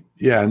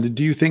 Yeah. And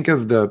do you think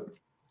of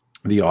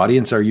the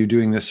audience? Are you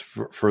doing this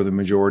for the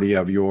majority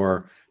of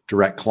your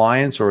direct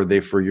clients, or are they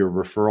for your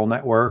referral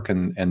network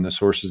and the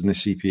sources and the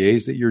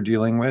CPAs that you're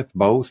dealing with?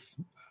 Both?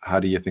 How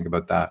do you think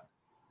about that?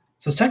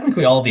 So it's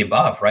technically all of the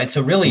above, right?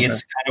 So really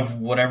It's kind of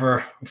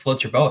whatever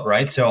floats your boat,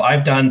 right? So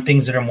I've done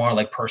things that are more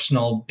like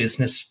personal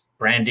business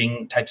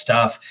branding type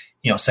stuff,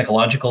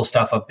 psychological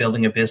stuff of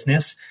building a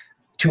business,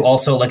 to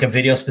also like a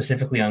video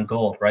specifically on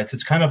gold, right? So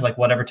it's kind of like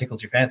whatever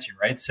tickles your fancy,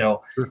 right?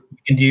 So You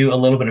can do a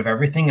little bit of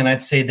everything. And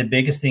I'd say the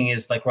biggest thing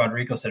is, like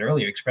Rodrigo said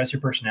earlier, express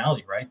your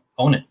personality, right?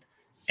 Own it.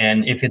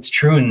 And if it's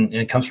true and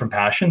it comes from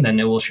passion, then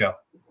it will show.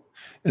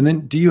 And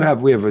then we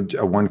have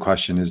a one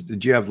question is,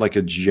 did you have like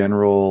a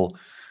general,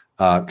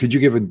 could you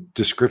give a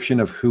description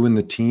of who in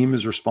the team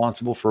is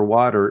responsible for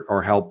what,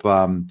 or help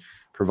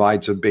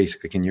provide? So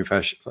basically, can you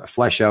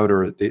flesh out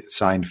or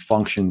assign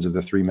functions of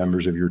the 3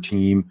 members of your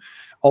team?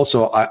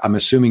 Also, I'm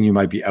assuming you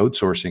might be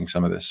outsourcing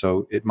some of this.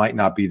 So it might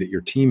not be that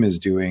your team is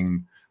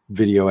doing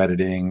video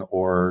editing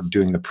or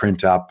doing the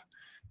print up.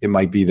 It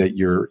might be that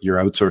you're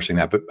outsourcing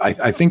that. But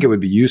I think it would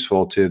be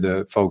useful to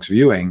the folks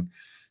viewing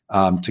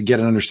to get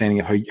an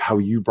understanding of how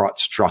you brought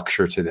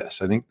structure to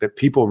this. I think that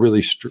people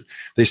really,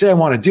 they say, I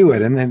want to do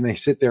it. And then they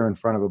sit there in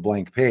front of a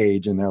blank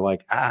page and they're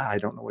like, I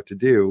don't know what to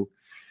do.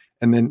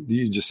 And then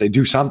you just say,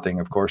 do something,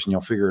 of course, and you'll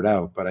figure it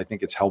out. But I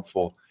think it's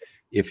helpful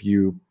if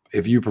you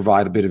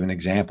provide a bit of an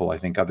example. I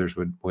think others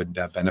would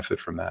benefit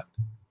from that.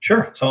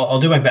 Sure. So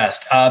I'll do my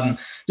best.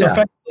 If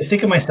I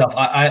think of myself,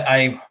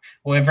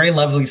 what I very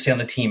lovely say on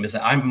the team is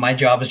that my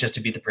job is just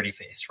to be the pretty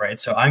face, right?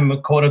 So I'm a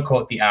quote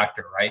unquote the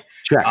actor, right?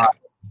 Check.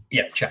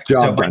 Check.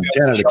 Job done.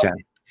 10 out of 10.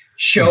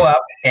 Show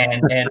up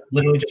and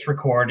literally just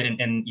record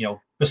and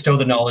bestow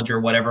the knowledge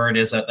or whatever it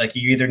is. Like,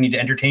 you either need to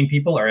entertain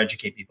people or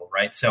educate people,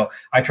 right? So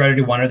I try to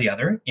do one or the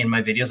other in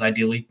my videos,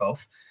 ideally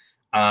both.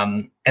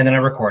 And then I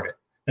record it.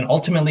 Then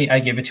ultimately I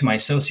give it to my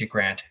associate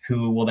Grant,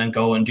 who will then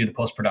go and do the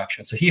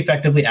post-production. So he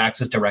effectively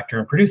acts as director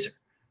and producer,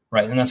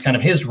 right? And that's kind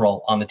of his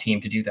role on the team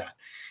to do that.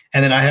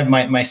 And then I have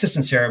my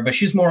assistant, Sarah, but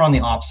she's more on the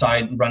ops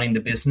side, running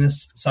the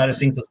business side of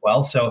things as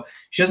well. So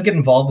she doesn't get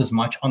involved as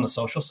much on the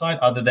social side,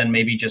 other than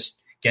maybe just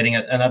getting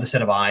another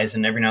set of eyes.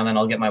 And every now and then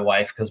I'll get my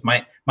wife, because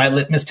my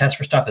litmus test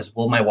for stuff is,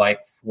 will my wife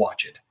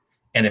watch it?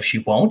 And if she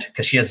won't,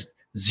 because she has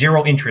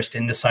zero interest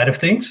in this side of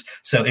things.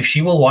 So if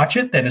she will watch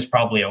it, then it's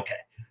probably okay.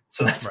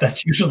 So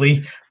that's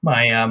usually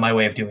my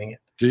way of doing it.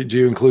 Do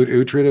you include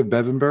Uhtred of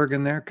Bevenberg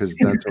in there? Because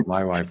that's what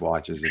my wife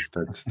watches.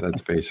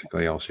 That's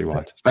basically all she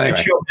watches. But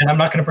anyway. And I'm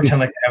not going to pretend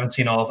like I haven't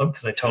seen all of them,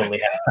 because I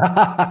totally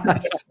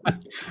have.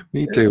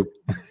 Me too.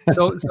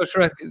 So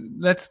Shiraz,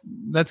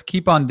 let's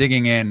keep on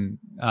digging in.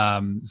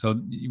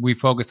 So we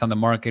focused on the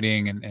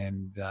marketing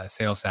and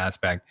sales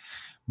aspect,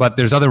 but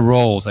there's other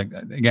roles. Like,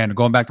 again,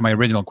 going back to my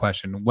original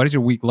question, what does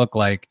your week look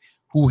like?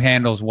 Who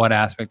handles what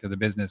aspect of the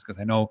business? Because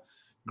I know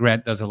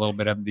Grant does a little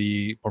bit of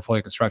the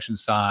portfolio construction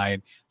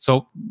side.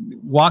 So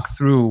walk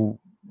through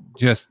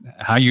just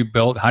how do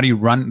you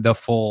run the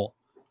full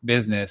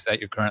business that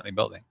you're currently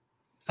building?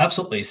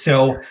 Absolutely.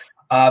 So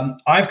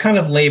I've kind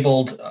of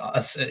labeled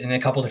us in a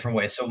couple different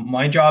ways. So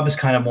my job is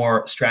kind of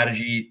more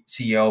strategy,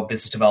 CEO,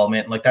 business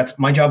development. Like that's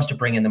my job is to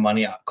bring in the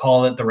money. I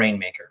call it the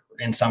rainmaker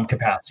in some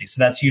capacity. So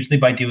that's usually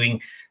by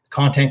doing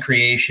content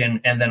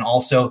creation and then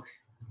also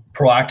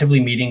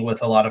proactively meeting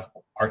with a lot of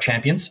our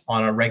champions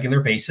on a regular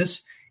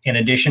basis, in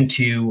addition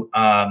to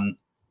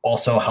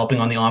also helping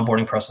on the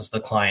onboarding process of the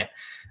client.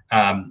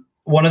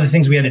 One of the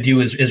things we had to do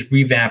is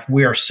revamp.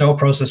 We are so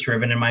process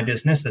driven in my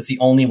business. That's the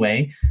only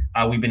way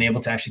we've been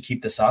able to actually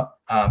keep this up,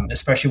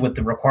 especially with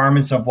the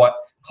requirements of what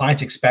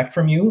clients expect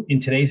from you in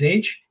today's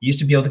age. You used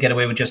to be able to get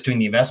away with just doing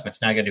the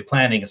investments. Now I got to do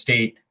planning,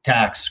 estate,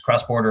 tax,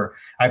 cross-border.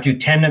 I have to do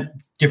 10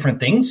 different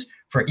things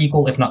for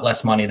equal, if not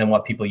less money than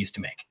what people used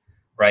to make,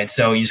 right?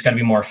 So you just got to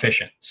be more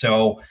efficient.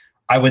 So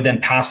I would then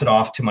pass it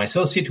off to my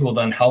associate who will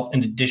then help,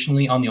 and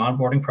additionally on the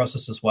onboarding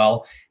process as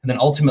well. And then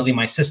ultimately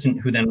my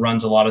assistant who then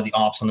runs a lot of the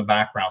ops on the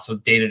background. So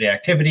day-to-day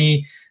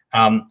activity.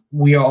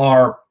 We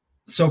are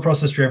so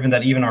process driven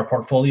that even our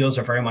portfolios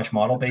are very much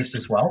model based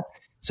as well.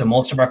 So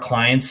most of our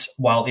clients,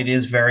 while it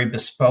is very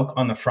bespoke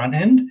on the front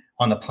end,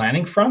 on the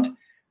planning front,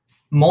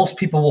 most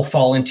people will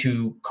fall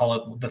into, call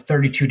it the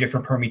 32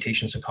 different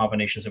permutations and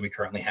combinations that we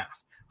currently have.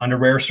 Under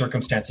rare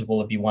circumstances,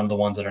 will it be one of the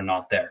ones that are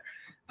not there?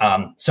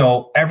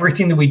 So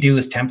everything that we do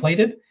is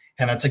templated,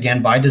 and that's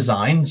again by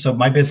design. So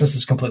my business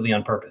is completely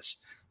on purpose.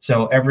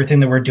 So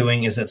everything that we're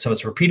doing is that so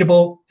it's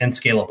repeatable and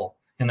scalable.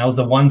 And that was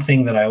the one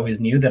thing that I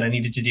always knew that I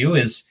needed to do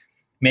is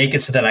make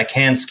it so that I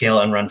can scale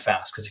and run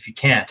fast. Because if you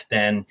can't,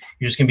 then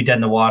you're just gonna be dead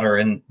in the water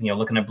and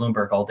looking at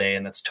Bloomberg all day,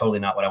 and that's totally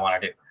not what I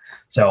want to do.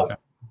 So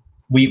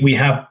we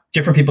have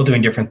different people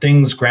doing different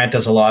things. Grant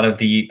does a lot of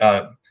the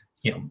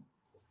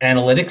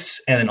analytics,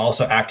 and then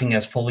also acting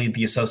as fully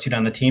the associate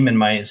on the team. And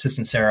my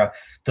assistant, Sarah,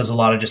 does a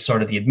lot of just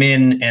sort of the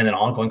admin and then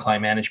ongoing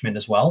client management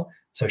as well.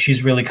 So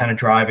she's really kind of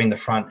driving the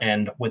front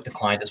end with the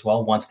client as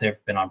well once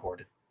they've been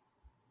onboarded.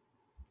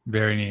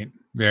 Very neat.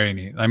 Very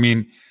neat. I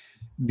mean,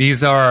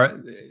 these are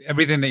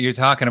everything that you're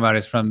talking about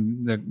is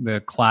from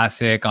the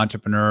classic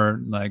entrepreneur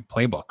like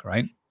playbook,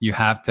 right? You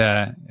have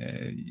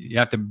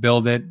to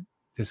build it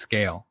to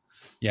scale.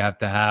 You have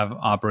to have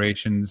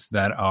operations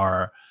that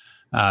are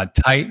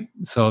tight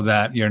so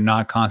that you're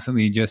not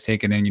constantly just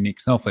taking in unique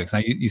snowflakes. Now,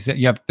 you said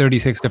you have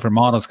 36 different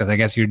models because I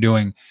guess you're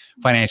doing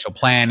financial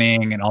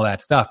planning and all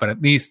that stuff, but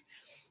at least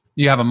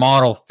you have a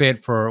model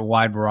fit for a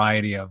wide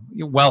variety of,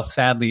 well,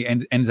 sadly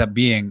ends up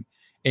being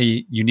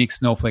a unique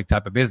snowflake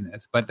type of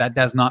business. But that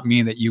does not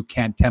mean that you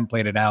can't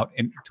template it out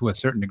to a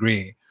certain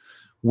degree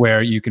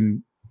where you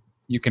can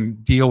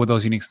deal with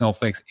those unique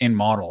snowflakes in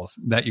models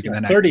that you can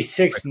then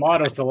 36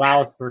 models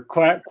allows for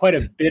quite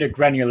a bit of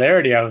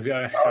granularity. I would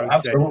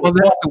say. Well,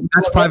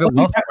 that's private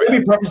wealth. Let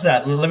me preface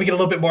that. Let me get a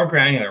little bit more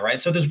granular,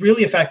 right? So there's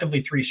really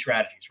effectively three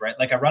strategies, right?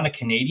 Like I run a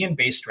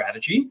Canadian-based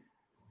strategy,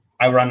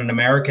 I run an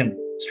American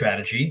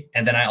strategy,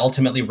 and then I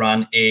ultimately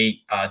run a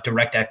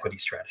direct equity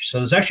strategy. So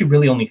there's actually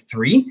really only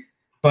three,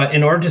 but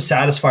in order to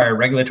satisfy our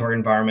regulatory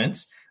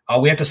environments,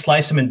 we have to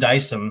slice them and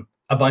dice them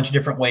a bunch of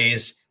different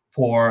ways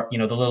for the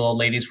little old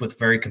ladies with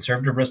very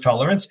conservative risk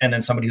tolerance, and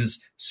then somebody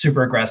who's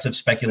super aggressive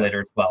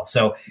speculator as well.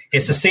 So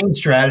it's the same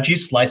strategy,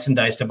 sliced and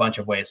diced a bunch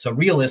of ways. So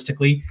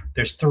realistically,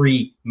 there's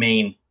three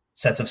main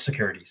sets of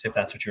securities, if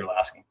that's what you're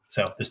asking.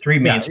 So there's three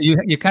main. Yeah,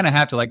 you kind of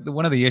have to, like,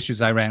 one of the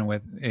issues I ran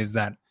with is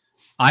that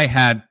I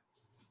had,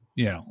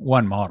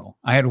 one model.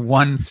 I had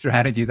one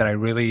strategy that I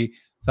really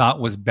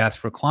thought was best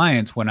for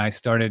clients when I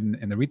started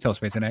in the retail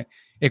space. And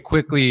it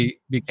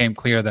quickly became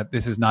clear that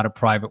this is not a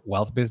private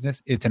wealth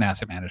business. It's an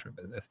asset management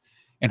business,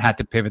 and had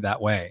to pivot that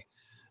way.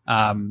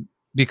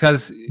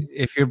 Because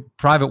if you're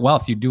private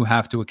wealth, you do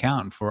have to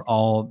account for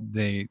all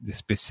the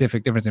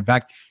specific difference. In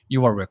fact,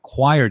 you are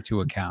required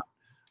to account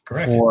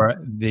for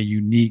the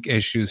unique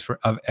issues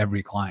of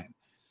every client.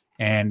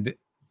 And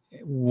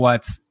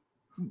what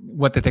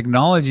the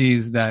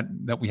technologies that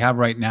we have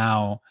right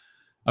now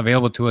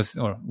available to us,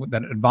 or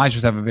that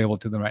advisors have available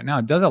to them right now,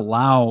 it does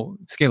allow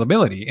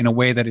scalability in a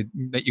way that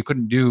you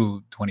couldn't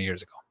do 20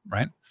 years ago,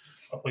 right?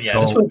 Well, yeah,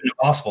 this would have been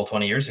impossible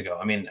 20 years ago.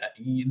 I mean,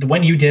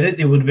 when you did it,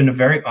 it would have been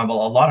a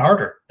lot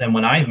harder than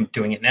when I'm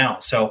doing it now.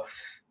 So,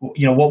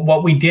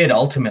 what we did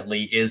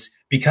ultimately is,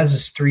 because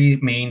there's three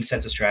main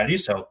sets of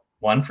strategies. So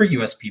one for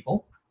US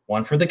people,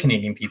 one for the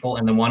Canadian people,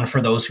 and then one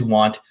for those who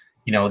want,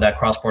 that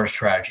cross-border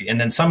strategy. And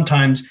then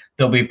sometimes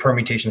there'll be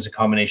permutations and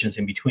combinations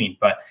in between,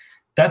 but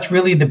that's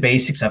really the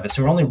basics of it.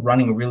 So we're only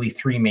running really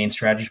three main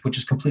strategies, which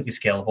is completely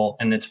scalable,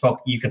 and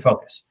you can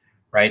focus,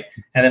 right?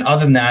 And then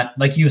other than that,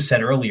 like you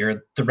said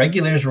earlier, the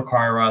regulators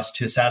require us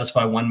to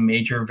satisfy one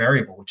major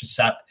variable, which is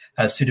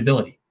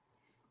suitability,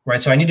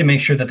 right? So I need to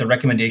make sure that the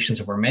recommendations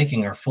that we're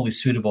making are fully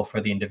suitable for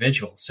the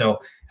individual.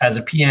 So as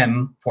a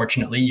PM,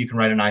 fortunately, you can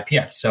write an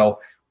IPS. So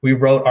we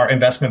wrote our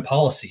investment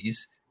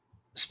policies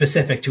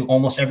specific to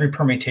almost every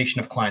permutation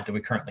of client that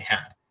we currently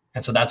had.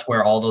 And so that's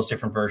where all those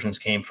different versions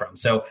came from.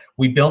 So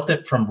we built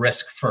it from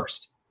risk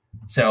first.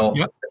 So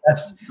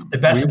the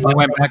best. We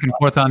went back and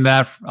forth on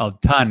that a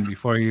ton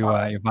before you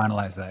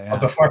finalized that. Yeah.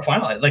 Before I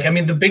finalized, like, I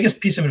mean, the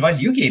biggest piece of advice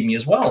you gave me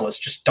as well was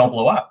just don't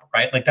blow up,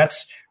 right? Like,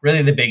 that's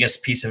really the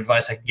biggest piece of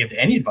advice I can give to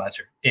any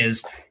advisor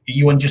is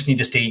you just need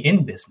to stay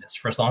in business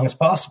for as long as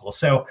possible.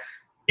 So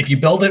if you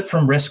build it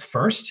from risk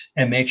first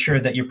and make sure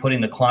that you're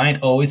putting the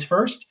client always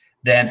first,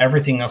 then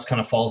everything else kind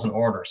of falls in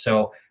order.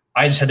 So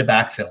I just had to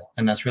backfill,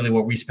 and that's really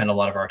what we spend a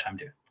lot of our time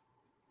doing.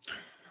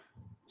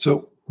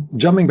 So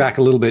jumping back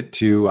a little bit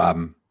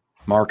to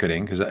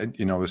marketing, because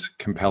as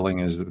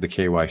compelling as the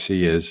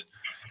KYC is,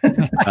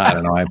 I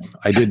don't know.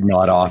 I did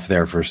nod off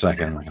there for a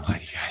second. I'm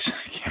like, you guys,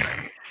 I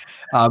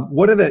can't.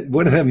 What are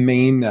the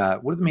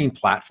main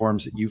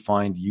platforms that you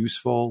find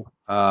useful?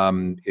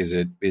 Is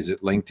it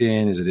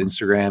LinkedIn? Is it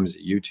Instagram? Is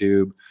it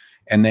YouTube?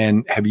 And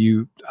then have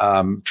you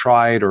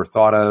tried or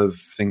thought of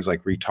things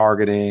like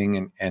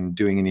retargeting and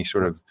doing any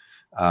sort of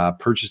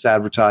purchased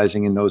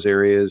advertising in those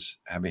areas?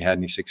 Have you had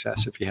any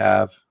success if you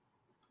have?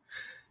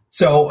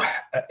 So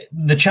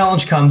the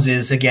challenge comes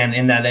is, again,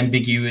 in that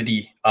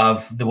ambiguity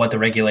of what the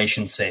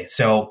regulations say.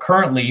 So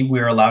currently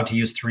we're allowed to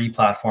use 3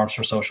 platforms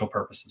for social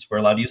purposes. We're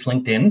allowed to use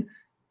LinkedIn,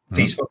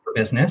 Facebook for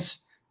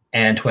Business,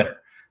 and Twitter.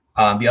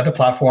 The other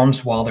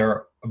platforms, while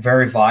they're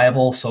very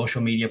viable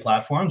social media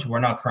platforms,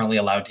 we're not currently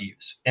allowed to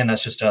use. And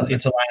that's just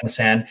it's a line in the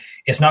sand.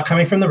 It's not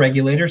coming from the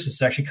regulators.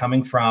 It's actually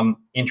coming from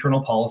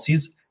internal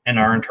policies and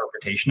our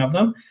interpretation of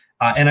them.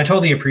 And I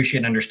totally appreciate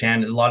and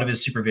understand a lot of it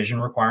is supervision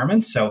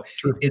requirements. So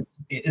sure.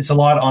 It's a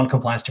lot on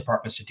compliance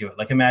departments to do it.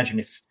 Like, imagine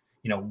if,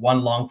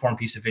 one long form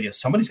piece of video,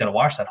 somebody's got to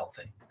watch that whole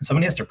thing and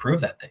somebody has to approve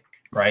that thing.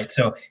 Right.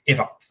 So if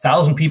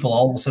 1,000 people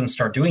all of a sudden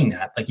start doing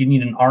that, like, you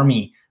need an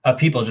army of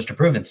people just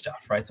approving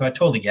stuff. Right. So I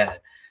totally get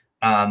it.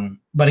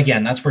 But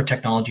again, that's where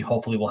technology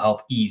hopefully will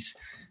help ease.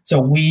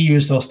 So we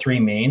use those 3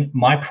 main.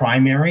 My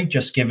primary,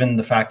 just given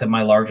the fact that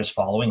my largest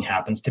following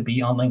happens to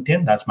be on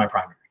LinkedIn, that's my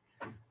primary.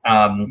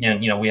 And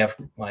we have,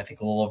 I think,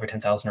 a little over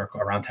 10,000 or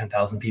around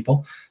 10,000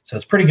 people. So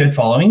it's pretty good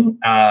following.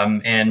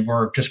 And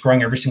we're just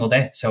growing every single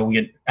day. So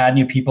we add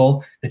new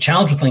people. The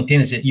challenge with LinkedIn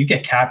is that you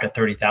get capped at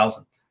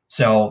 30,000.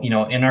 So,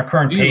 in our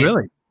current page,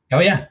 really? Oh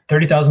yeah,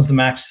 30,000 is the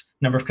max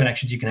number of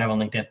connections you can have on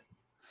LinkedIn.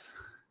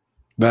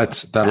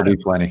 That'll be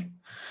plenty.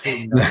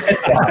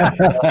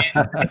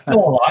 It's still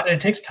a lot, and it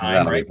takes time,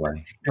 That'll right?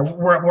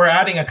 We're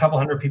adding a couple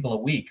hundred people a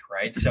week,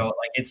 right? So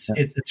like it's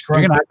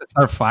growing. You're gonna have to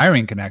start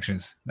firing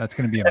connections. That's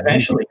gonna be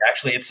eventually.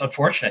 Actually, it's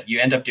unfortunate. You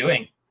end up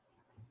doing.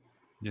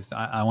 Just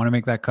I want to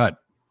make that cut.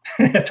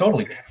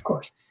 Totally, of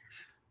course.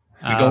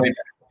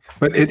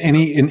 But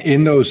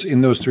in those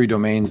 3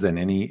 domains, then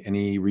any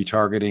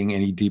retargeting,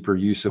 any deeper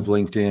use of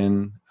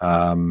LinkedIn,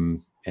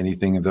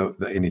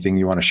 anything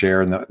you want to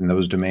share in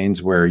those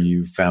domains where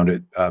you found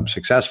it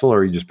successful, or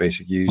are you just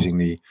basically using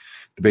the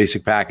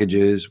basic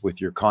packages with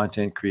your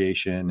content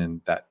creation and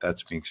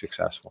that's being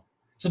successful?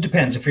 So it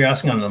depends if you're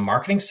asking on the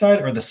marketing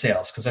side or the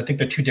sales, because I think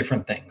they're 2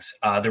 different things.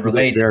 They're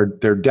related.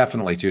 They're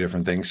definitely 2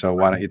 different things. So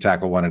why don't you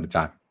tackle one at a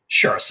time?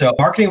 Sure. So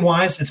marketing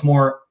wise, it's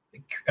more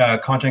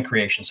content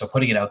creation. So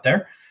putting it out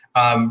there.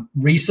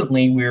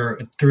 Recently, we're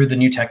through the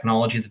new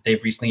technology that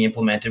they've recently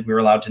implemented, we're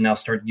allowed to now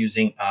start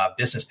using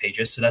business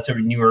pages. So that's a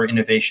newer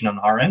innovation on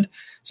our end.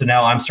 So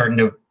now I'm starting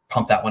to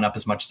pump that one up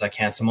as much as I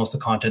can. So most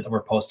of the content that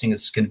we're posting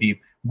is going to be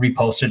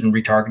reposted and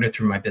retargeted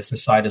through my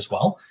business side as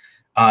well.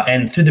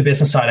 And through the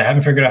business side, I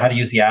haven't figured out how to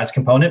use the ads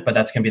component, but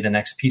that's going to be the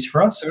next piece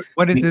for us.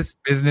 What is this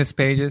business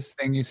pages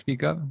thing you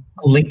speak of?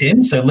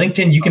 LinkedIn. So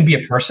LinkedIn, you can be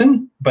a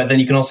person, but then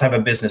you can also have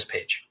a business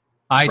page.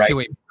 I see.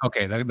 Wait,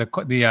 okay.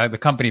 The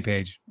company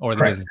page or the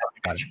Correct. business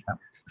page.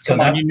 So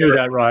Come on, you knew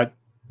that, Rod.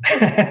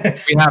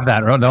 We have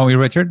that, don't we,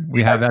 Richard?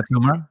 We have that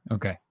somewhere.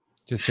 Okay,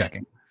 just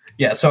checking.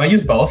 Yeah, so I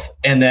use both,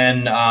 and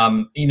then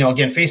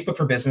again, Facebook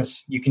for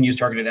Business, you can use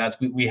targeted ads.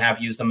 We have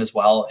used them as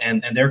well,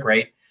 and they're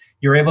great.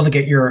 You're able to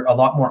get a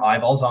lot more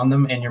eyeballs on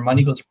them, and your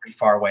money goes pretty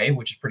far away,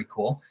 which is pretty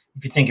cool.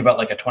 If you think about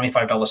like a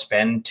 $25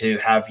 spend to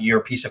have your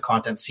piece of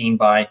content seen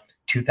by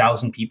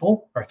 2,000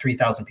 people or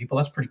 3,000 people,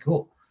 that's pretty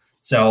cool.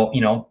 So,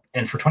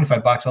 and for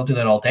 $25, I'll do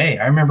that all day.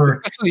 I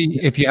remember, especially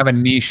if you have a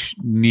niche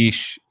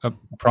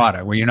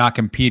product where you're not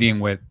competing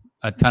with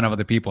a ton of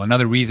other people.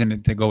 Another reason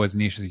to go as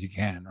niche as you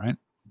can, right?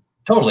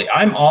 Totally.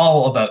 I'm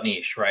all about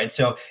niche, right?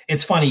 So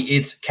it's funny.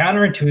 It's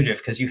counterintuitive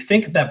because you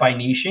think that by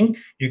niching,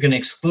 you're going to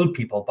exclude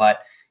people.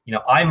 But,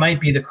 I might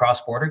be the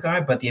cross-border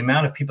guy, but the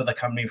amount of people that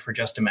come to me for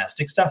just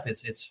domestic stuff,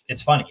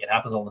 it's funny. It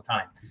happens all the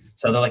time.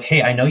 So they're like,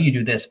 hey, I know you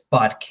do this,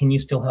 but can you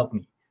still help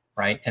me?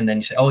 Right. And then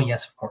you say, oh,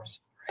 yes, of course.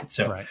 Right.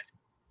 So,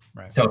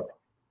 Right. Totally.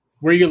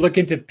 Were you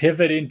looking to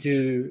pivot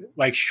into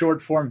like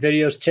short form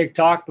videos,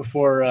 TikTok,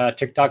 before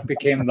TikTok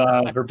became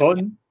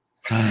verboten?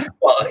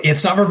 Well,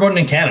 it's not verboten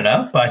in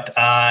Canada, but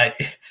right,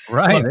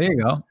 there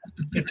you go.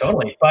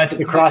 Totally. But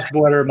the cross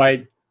border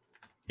might.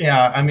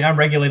 Yeah, I mean, I'm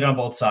regulated on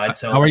both sides.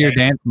 So how are your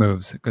dance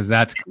moves? Because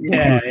that's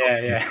yeah.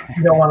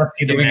 You don't want to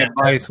see giving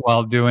advice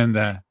while doing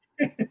the.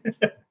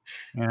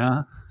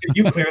 Yeah.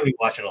 You clearly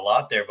watch it a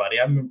lot, there, buddy.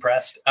 I'm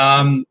impressed.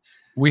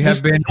 We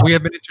have been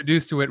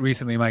introduced to it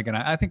recently, Mike, and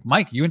I think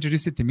Mike, you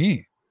introduced it to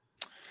me.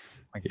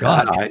 My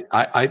God,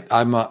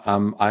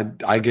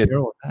 I get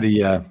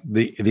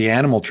the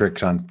animal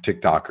tricks on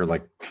TikTok are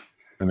like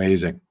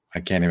amazing. I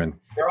can't even.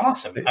 They're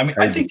awesome. I mean,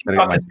 I think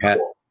TikTok is pet.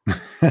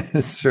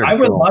 Cool. I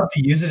would love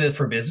to use it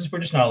for business. We're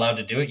just not allowed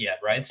to do it yet,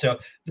 right? So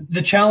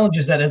the challenge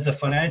is that as the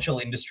financial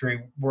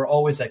industry, we're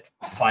always like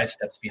 5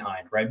 steps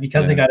behind, right?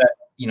 Because they got to,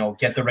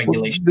 get the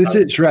regulation. Well,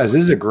 Shrez,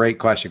 this is a great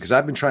question because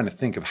I've been trying to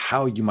think of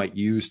how you might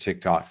use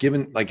TikTok,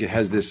 given like it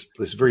has this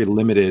very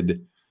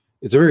limited.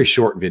 It's a very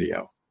short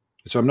video,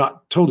 so I'm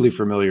not totally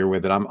familiar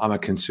with it. I'm a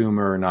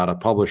consumer, not a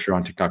publisher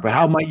on TikTok. But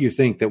how might you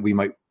think that we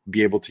might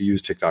be able to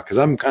use TikTok? Because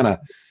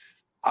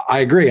I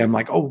agree. I'm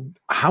like,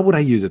 how would I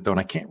use it though? And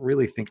I can't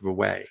really think of a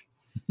way.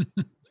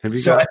 I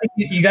think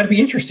you got to be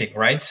interesting,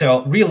 right?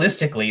 So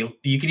realistically,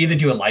 you could either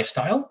do a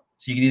lifestyle.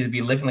 So you could either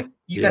be living like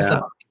you guys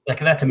live, like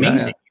that's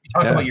amazing. Yeah. You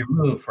talk about your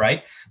move,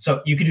 right?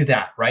 So you could do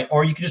that, right?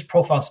 Or you could just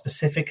profile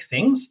specific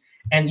things.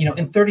 And,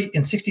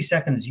 in 60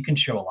 seconds, you can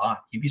show a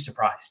lot. You'd be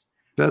surprised.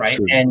 That's right.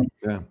 True. And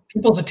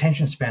people's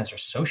attention spans are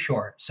so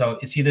short. So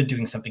it's either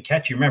doing something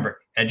catchy. Remember,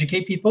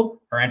 educate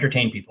people or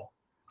entertain people.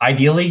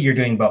 Ideally, you're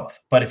doing both.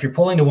 But if you're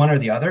pulling to one or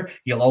the other,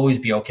 you'll always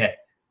be okay.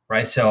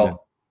 Right.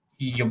 So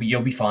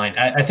you'll be fine.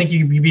 I think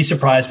you'd be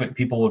surprised what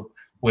people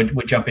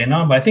would jump in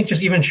on. But I think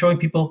just even showing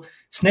people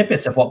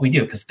snippets of what we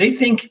do, because they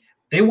think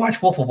they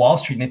watch Wolf of Wall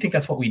Street and they think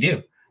that's what we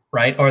do.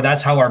 Right. Or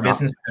that's how our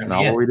business is.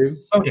 What we do.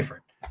 It's so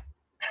different.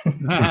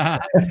 Well,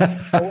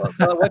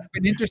 what's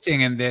been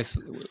interesting in this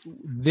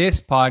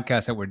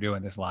podcast that we're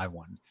doing, this live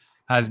one,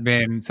 has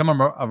been some of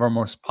our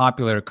most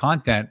popular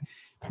content,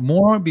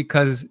 more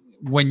because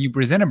when you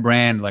present a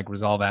brand like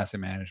Resolve Asset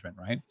Management,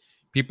 right?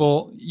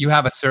 You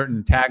have a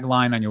certain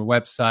tagline on your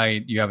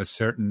website, you have a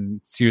certain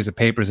series of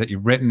papers that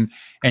you've written,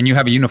 and you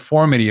have a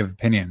uniformity of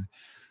opinion.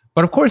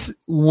 But of course,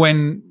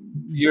 when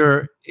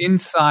you're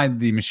inside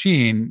the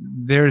machine,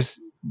 there's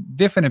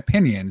different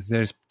opinions.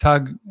 There's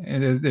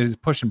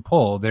push and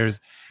pull.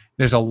 There's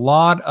a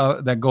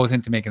lot that goes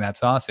into making that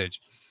sausage.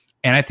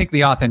 And I think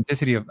the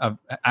authenticity of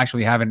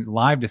actually having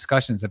live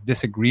discussions of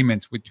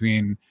disagreements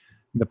between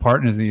the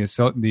partners,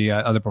 the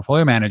other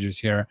portfolio managers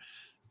here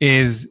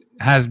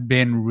has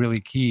been really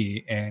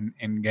key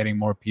in getting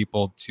more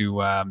people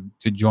to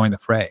join the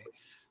fray.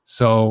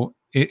 So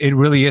it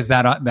really is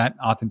that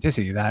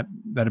authenticity that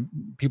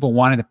people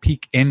wanted to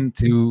peek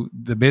into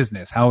the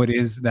business, how it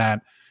is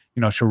that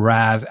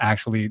Shiraz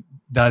actually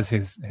does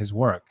his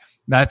work.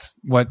 That's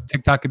what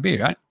TikTok could be,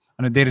 right?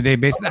 On a day-to-day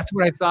basis. That's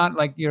what I thought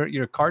like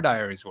your car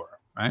diaries were,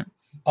 right?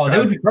 Oh, they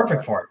would be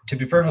perfect for it. To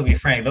be perfectly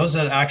frank, those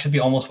would actually be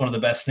almost one of the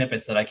best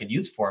snippets that I could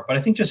use for it. But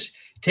I think just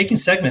taking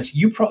segments,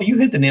 you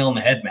hit the nail on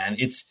the head, man.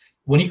 It's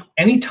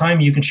anytime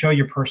you can show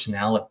your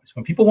personalities,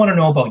 when people want to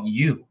know about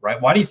you,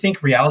 right? Why do you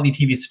think reality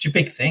TV is such a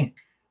big thing,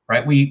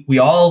 right? We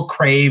all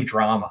crave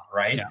drama,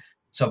 right? Yeah.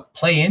 So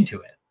play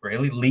into it.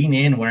 Really lean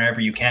in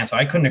wherever you can. So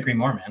I couldn't agree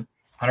more, man.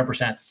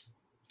 100%.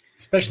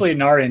 Especially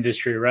in our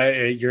industry,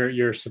 right?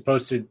 You're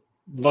supposed to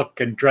look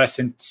and dress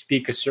and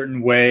speak a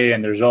certain way,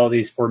 and there's all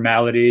these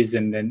formalities.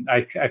 And then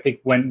I think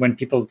when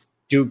people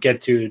do get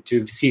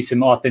to see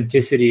some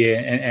authenticity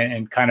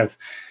and kind of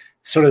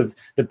sort of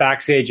the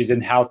backstages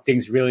and how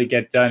things really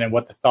get done and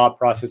what the thought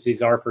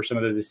processes are for some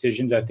of the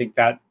decisions, I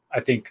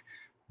think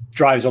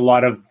drives a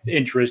lot of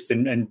interest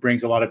and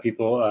brings a lot of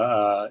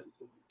people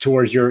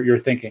towards your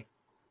thinking.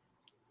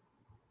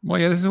 Well,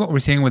 yeah, this is what we're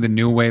seeing with the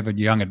new wave of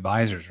young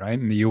advisors, right?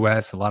 In the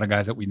U.S., a lot of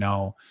guys that we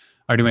know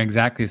are doing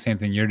exactly the same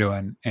thing you're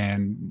doing,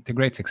 and to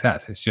great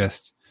success.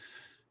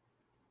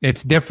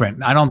 It's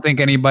different. I don't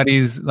think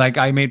anybody's like,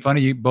 I made fun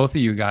of you, both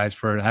of you guys,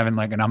 for having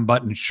like an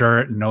unbuttoned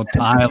shirt and no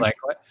tie. Like,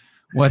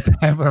 what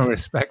type of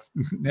respect?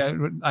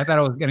 I thought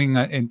I was getting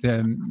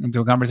into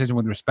a conversation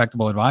with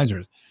respectable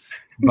advisors,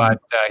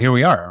 but here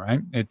we are, right?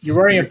 You're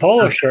wearing a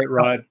polo shirt,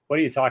 Rod. What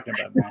are you talking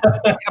about,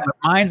 man? Yeah, but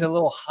mine's a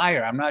little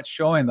higher. I'm not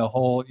showing the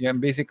whole. Yeah,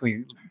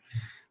 basically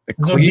the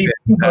cleavage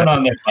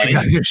on there, buddy.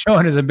 You're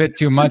showing is a bit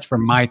too much for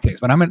my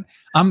taste. But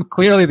I'm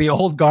clearly the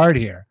old guard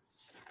here.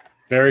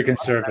 Very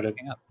conservative.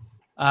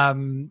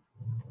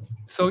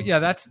 So yeah,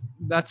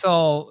 that's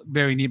all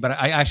very neat. But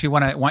I actually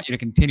want you to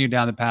continue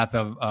down the path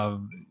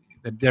of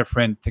the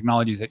different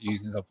technologies that you're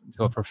using.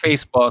 So for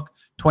Facebook,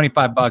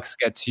 $25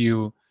 gets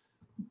you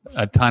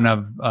a ton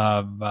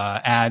of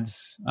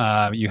ads.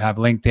 You have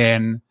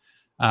LinkedIn.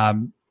 I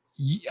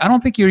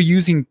don't think you're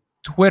using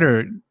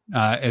Twitter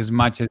as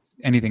much as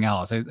anything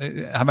else.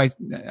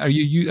 Are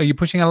you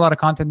pushing out a lot of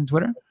content in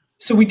Twitter?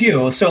 So we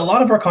do. So a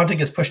lot of our content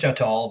gets pushed out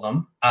to all of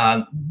them.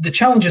 The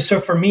challenge is,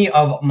 so for me,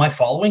 of my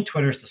following,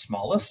 Twitter is the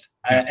smallest.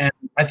 And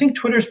I think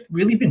Twitter's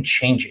really been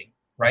changing.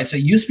 Right. So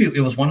it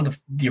was one of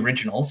the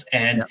originals,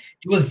 and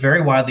it was very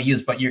widely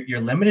used, but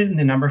you're limited in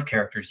the number of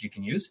characters you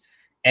can use.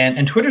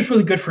 And Twitter's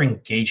really good for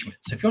engagement.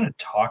 So if you want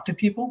to talk to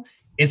people,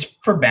 it's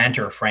for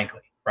banter, frankly.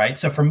 Right.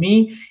 So for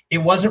me, it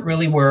wasn't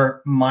really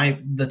where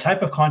the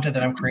type of content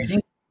that I'm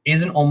creating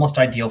isn't almost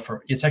ideal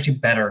for. It's actually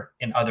better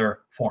in other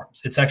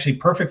forms. It's actually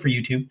perfect for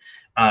YouTube.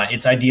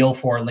 It's ideal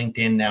for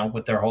LinkedIn now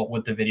with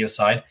the video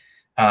side.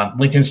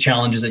 LinkedIn's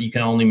challenge is that you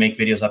can only make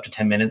videos up to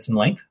 10 minutes in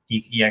length.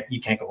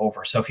 You can't go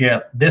over. So if you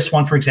have this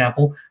one, for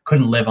example,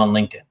 couldn't live on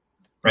LinkedIn,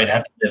 right? I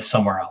have to live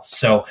somewhere else.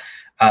 So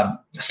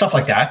stuff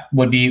like that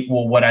would be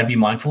what I'd be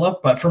mindful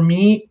of. But for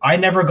me, I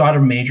never got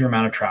a major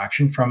amount of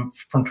traction from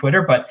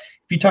Twitter. But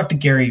if you talk to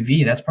Gary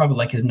Vee, that's probably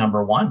like his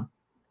number one,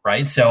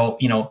 right? So,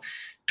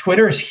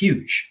 Twitter is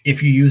huge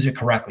if you use it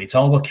correctly. It's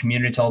all about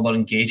community. It's all about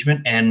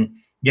engagement. And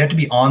you have to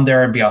be on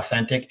there and be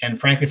authentic. And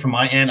frankly, from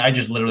my end, I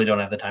just literally don't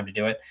have the time to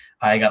do it.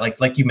 I got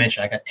like you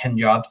mentioned, I got 10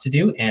 jobs to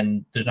do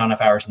and there's not enough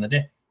hours in the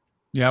day.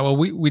 Yeah. Well,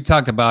 we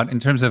talked about in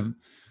terms of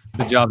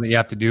the job that you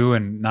have to do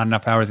and not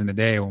enough hours in the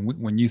day.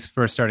 When you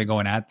first started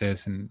going at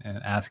this and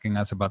asking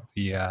us about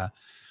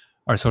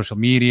our social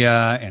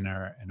media and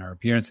our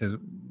appearances,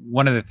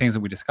 one of the things that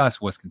we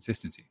discussed was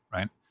consistency,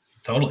 right?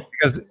 Totally.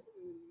 Because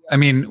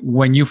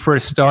when you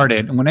first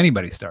started, and when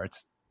anybody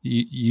starts,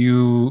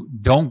 you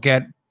don't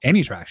get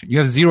any traction. You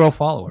have 0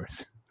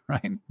 followers,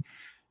 right? Yep.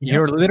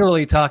 You're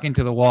literally talking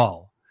to the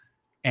wall,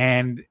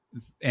 and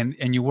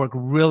you work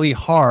really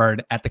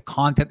hard at the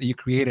content that you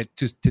created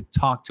to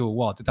talk to a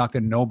wall, to talk to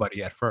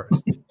nobody at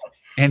first.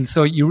 And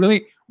so you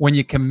really, when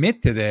you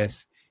commit to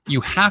this,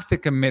 you have to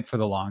commit for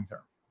the long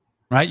term,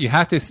 right? You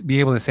have to be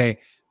able to say,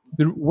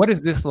 what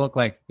does this look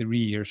like 3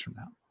 years from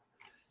now?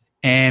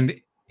 And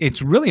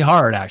it's really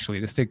hard actually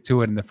to stick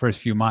to it in the first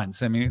few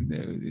months. I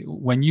mean,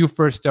 when you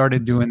first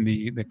started doing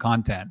the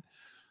content,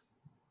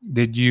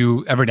 did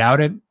you ever doubt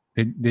it?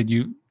 Did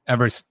you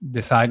ever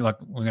decide, look,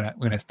 we're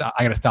gonna stop?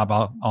 I gotta stop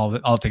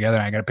altogether.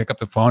 I gotta pick up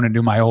the phone and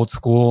do my old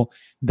school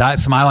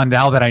smile and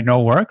dial that I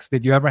know works.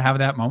 Did you ever have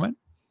that moment?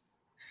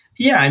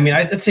 Yeah, I mean,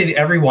 I'd say that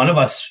every one of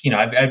us,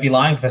 I'd be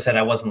lying if I said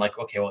I wasn't like,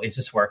 okay, well, is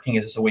this working?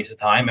 Is this a waste of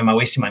time? Am I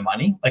wasting my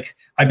money? Like,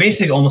 I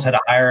basically almost had to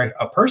hire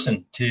a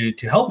person to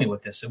help me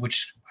with this,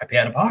 which I pay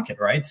out of pocket,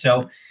 right?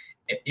 So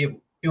it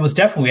was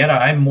definitely,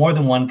 I had more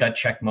than one gut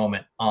check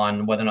moment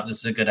on whether or not this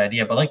is a good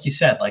idea. But like you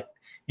said, like,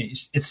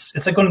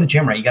 it's like going to the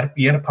gym, right? You got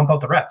to pump out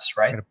the reps,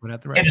 right? Put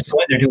out the reps. You can't just go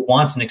in there, do it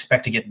once and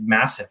expect to get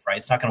massive, right?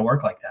 It's not going to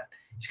work like that.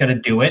 You just got to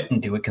do it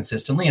and do it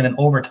consistently. And then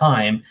over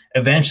time,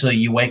 eventually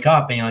you wake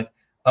up and you're like,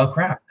 oh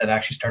crap, that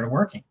actually started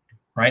working,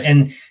 right?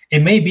 And it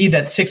may be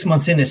that 6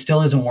 months in, it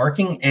still isn't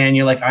working. And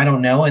you're like, I don't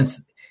know. And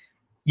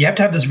you have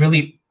to have this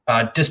really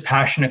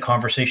dispassionate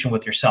conversation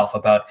with yourself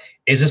about,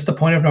 is this the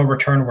point of no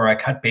return where I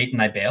cut bait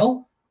and I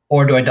bail?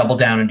 Or do I double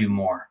down and do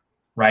more,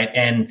 right?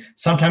 And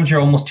sometimes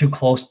you're almost too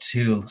close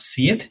to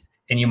see it.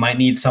 And you might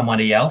need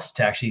somebody else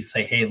to actually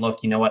say, hey,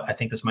 look, you know what? I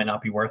think this might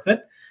not be worth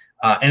it.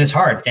 And it's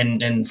hard.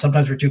 And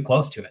sometimes we're too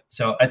close to it.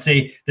 So I'd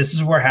say this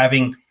is where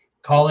having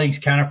colleagues,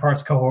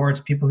 counterparts,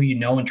 cohorts, people who you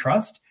know and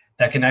trust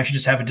that can actually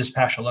just have a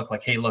dispassionate look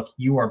like, hey, look,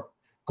 you are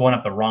going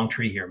up the wrong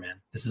tree here, man.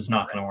 This is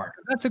not going to work.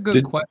 That's a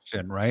good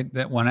question, right?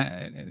 That when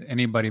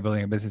anybody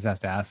building a business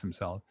has to ask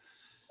themselves.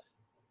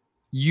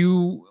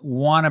 You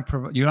want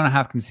to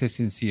have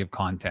consistency of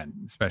content,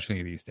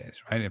 especially these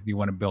days, right? If you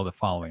want to build a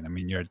following. I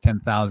mean, you're at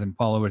 10,000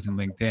 followers in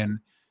LinkedIn.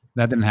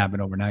 That didn't happen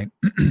overnight.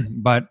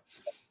 But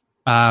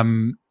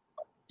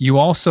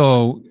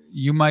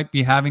you might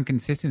be having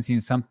consistency in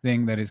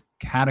something that is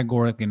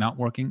categorically not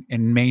working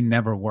and may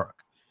never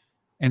work.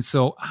 And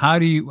so how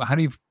do you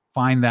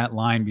find that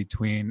line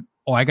between,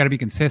 I got to be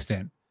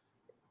consistent,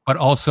 but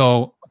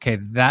also, okay,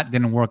 that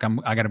didn't work.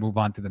 I got to move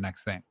on to the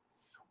next thing.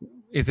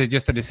 Is it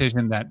just a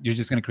decision that you're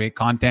just going to create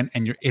content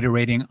and you're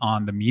iterating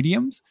on the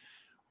mediums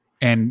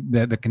and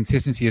the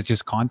consistency is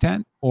just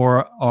content?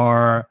 Or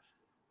are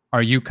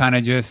you kind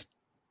of just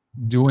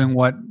doing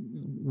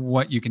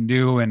what you can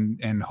do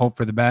and hope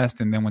for the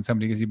best, and then when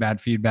somebody gives you bad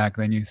feedback,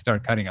 then you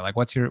start cutting it? Like,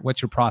 what's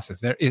your process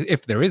there,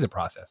 if there is a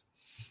process?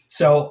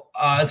 So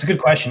it's a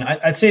good question.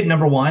 I'd say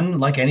number one,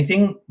 like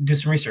anything, do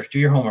some research, do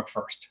your homework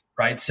first,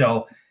 right?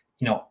 So,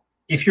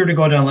 if you're to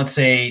go down, let's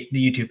say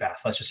the YouTube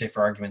path, let's just say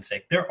for argument's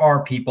sake, there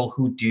are people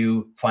who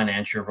do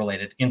financial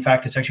related. In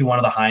fact, it's actually one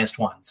of the highest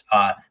ones.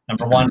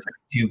 Number one, for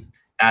YouTube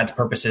ads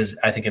purposes,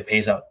 I think it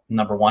pays out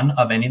number one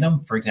of any of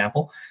them, for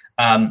example.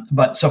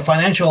 But so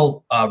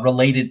financial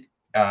related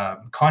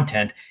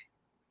content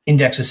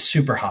index is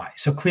super high.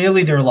 So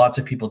clearly there are lots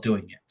of people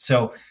doing it.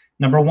 So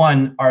number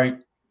one,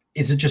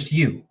 is it just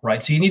you,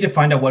 right? So you need to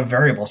find out what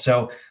variable.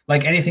 So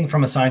like anything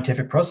from a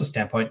scientific process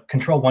standpoint,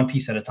 control one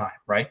piece at a time,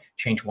 right?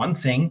 Change one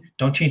thing,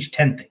 don't change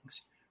 10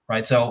 things,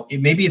 right? So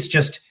maybe it's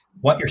just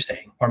what you're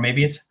saying, or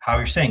maybe it's how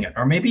you're saying it,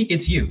 or maybe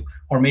it's you,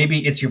 or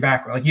maybe it's your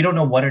background. Like, you don't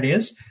know what it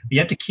is, but you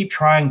have to keep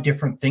trying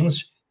different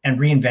things and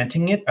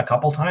reinventing it a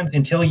couple times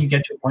until you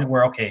get to a point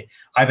where, okay,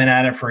 I've been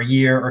at it for a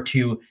year or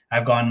two,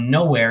 I've gone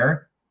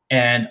nowhere,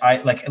 and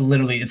I like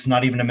literally it's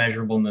not even a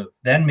measurable move.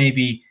 Then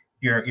maybe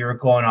you're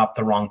going up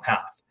the wrong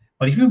path.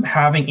 But if you're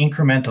having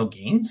incremental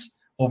gains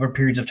over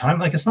periods of time,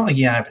 like it's not like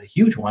you have a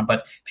huge one,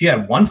 but if you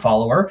had one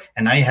follower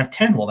and now you have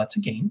 10, well, that's a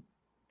gain,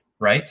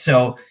 right?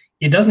 So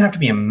it doesn't have to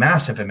be a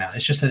massive amount.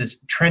 It's just that it's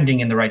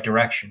trending in the right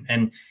direction.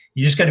 And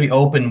you just got to be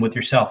open with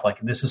yourself. Like,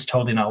 this is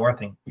totally not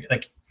worth it.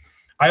 Like,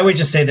 I always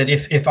just say that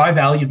if I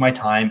valued my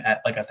time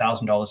at like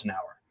 $1,000 an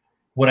hour,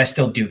 would I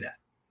still do that?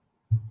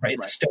 Right?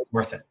 It's still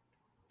worth it.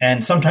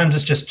 And sometimes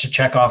it's just to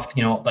check off,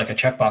 like a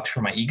checkbox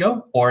for my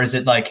ego, or is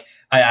it like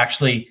I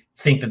actually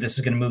think that this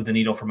is going to move the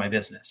needle for my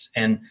business?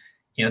 And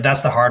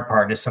that's the hard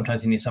part, is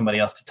sometimes you need somebody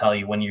else to tell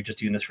you when you're just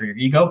doing this for your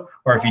ego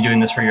or if you're doing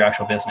this for your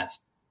actual business.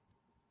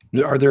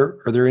 Are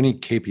there any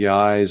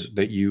KPIs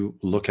that you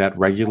look at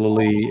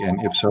regularly?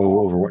 And if so,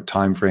 over what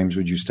timeframes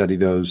would you study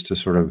those to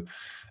sort of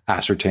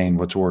ascertain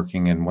what's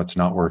working and what's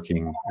not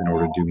working in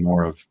order to do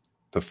more of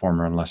the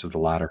former and less of the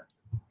latter?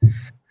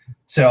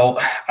 So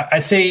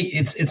I'd say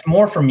it's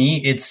more, for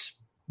me, it's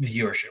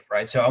viewership,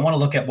 right? So I want to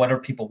look at what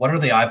are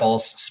the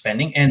eyeballs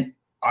spending? And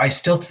I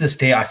still, to this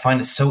day, I find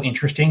it so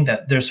interesting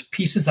that there's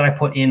pieces that I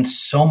put in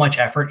so much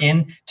effort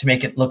in to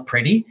make it look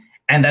pretty,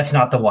 and that's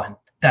not the one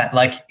that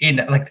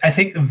I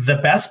think the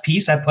best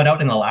piece I put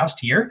out in the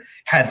last year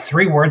had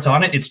 3 words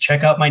on it. It's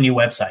check out my new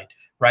website,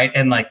 right?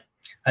 And I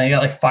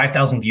got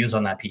 5,000 views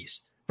on that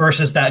piece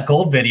versus that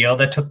gold video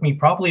that took me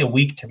probably a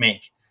week to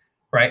make,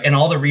 right? And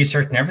all the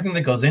research and everything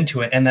that goes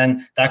into it. And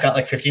then that got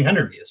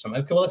 1,500 views. So I'm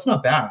like, okay, well, that's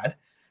not bad,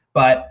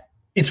 but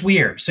it's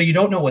weird. So you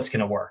don't know what's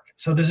going to work.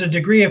 So there's a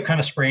degree of kind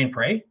of spray and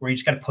pray where you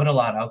just got to put a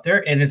lot out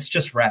there, and it's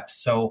just reps.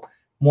 So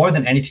more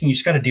than anything, you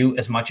just got to do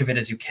as much of it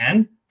as you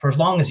can for as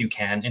long as you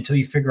can until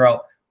you figure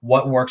out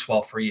what works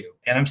well for you.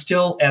 And I'm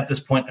still at this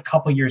point, a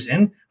couple years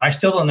in, I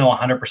still don't know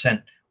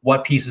 100%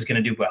 what piece is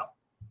going to do well,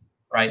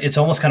 right? It's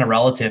almost kind of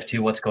relative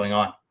to what's going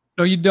on.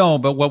 No, you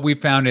don't. But what we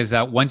found is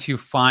that once you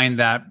find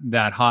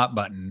that hot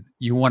button,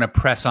 you want to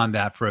press on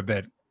that for a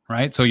bit,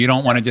 right? So you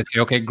don't want to just say,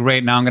 okay,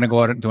 great, now I'm going to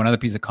go out and do another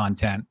piece of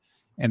content,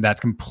 and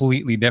that's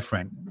completely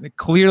different.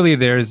 Clearly,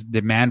 there's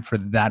demand for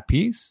that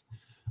piece.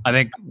 I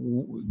think,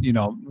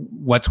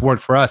 what's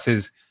worked for us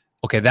is,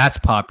 okay, that's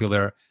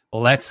popular.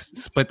 Let's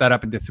split that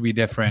up into 3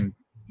 different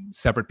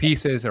separate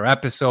pieces or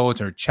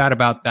episodes, or chat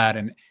about that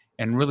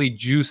and really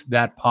juice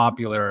that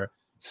popular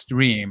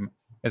stream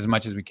as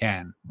much as we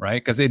can,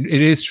 right? Because it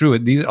is true.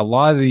 A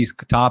lot of these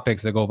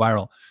topics that go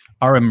viral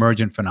are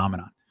emergent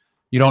phenomenon.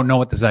 You don't know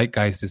what the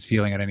zeitgeist is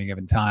feeling at any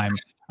given time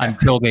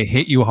until they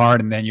hit you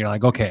hard, and then you're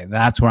like, okay,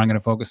 that's where I'm going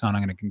to focus on.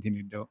 I'm going to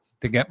continue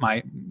to get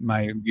my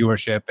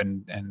viewership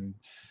and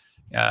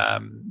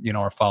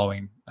our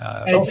following.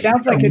 And it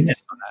sounds like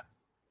it's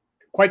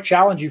quite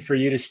challenging for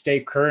you to stay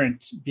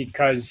current,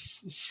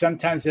 because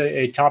sometimes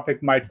a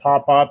topic might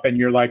pop up and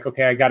you're like,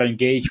 okay, I got to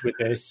engage with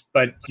this.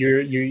 But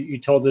you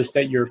told us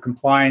that your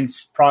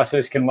compliance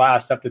process can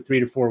last up to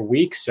 3 to 4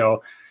 weeks.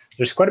 So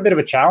there's quite a bit of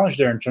a challenge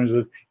there in terms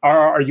of,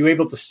 are you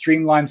able to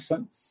streamline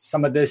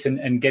some of this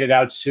and get it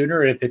out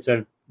sooner if it's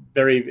a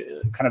very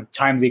kind of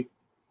timely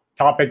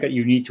topic that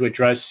you need to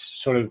address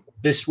sort of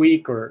this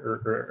week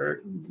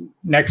or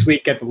next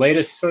week at the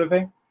latest sort of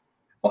thing?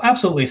 Well,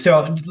 absolutely.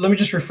 So let me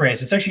just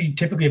rephrase. It's actually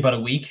typically about a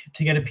week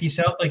to get a piece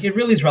out. It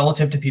really is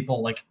relative to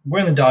people. We're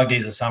in the dog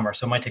days of summer,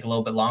 so it might take a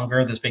little bit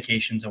longer. There's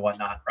vacations and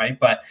whatnot, right?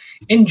 But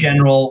in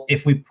general,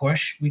 if we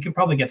push, we can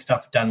probably get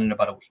stuff done in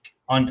about a week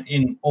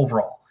in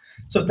overall.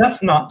 So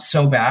that's not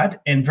so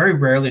bad. And very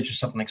rarely it's just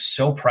something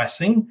so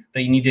pressing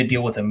that you need to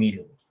deal with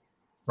immediately,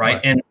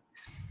 right? And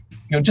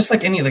just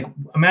like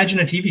imagine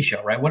a TV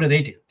show, right? What do?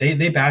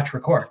 They batch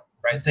record,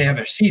 right? They have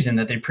a season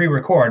that they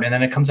pre-record and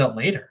then it comes out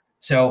later.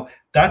 So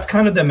that's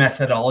kind of the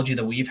methodology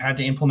that we've had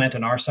to implement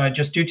on our side,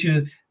 just due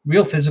to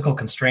real physical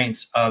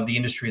constraints of the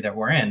industry that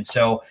we're in.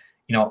 So,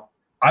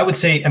 I would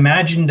say,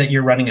 imagine that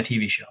you're running a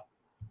TV show,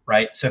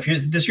 right? So if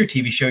this is your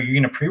TV show, you're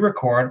going to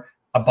pre-record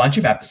a bunch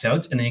of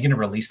episodes and then you're going to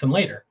release them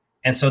later.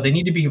 And so they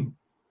need to be,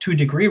 to a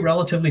degree,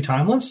 relatively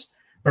timeless,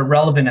 but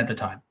relevant at the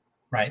time,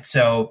 right?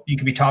 So you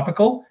can be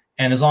topical,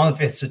 and as long as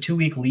it's a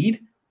 2-week lead,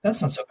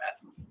 that's not so bad.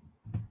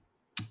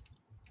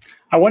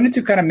 I wanted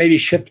to kind of maybe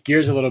shift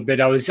gears a little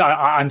bit.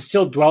 I'm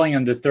still dwelling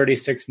on the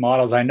 36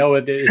 models. I know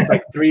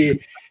it's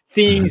 3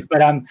 themes,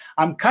 but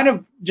I'm kind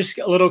of just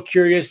a little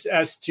curious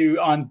as to,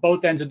 on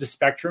both ends of the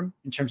spectrum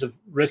in terms of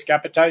risk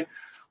appetite,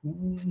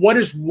 what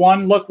does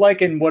one look like,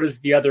 and what does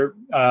the other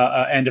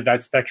end of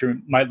that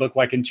spectrum might look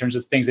like in terms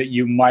of things that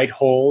you might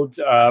hold,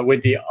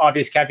 with the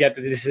obvious caveat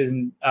that this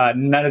isn't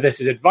none of this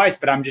is advice,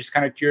 but I'm just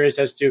kind of curious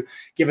as to,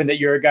 given that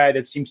you're a guy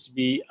that seems to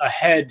be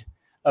ahead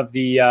of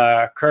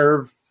the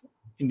curve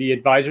in the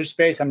advisor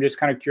space, I'm just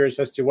kind of curious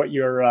as to what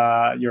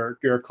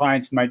your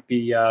clients might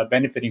be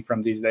benefiting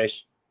from these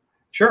days.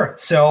 Sure.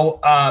 So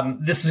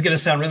this is going to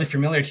sound really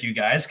familiar to you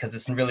guys because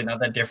it's really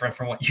not that different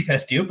from what you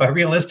guys do. But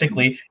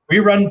realistically, we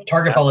run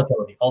target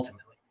volatility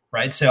ultimately,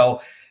 right? So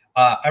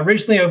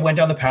originally I went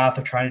down the path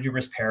of trying to do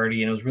risk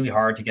parity, and it was really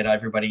hard to get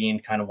everybody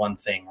in kind of one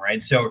thing,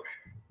 right? So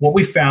what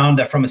we found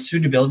that from a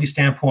suitability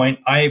standpoint,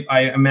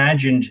 I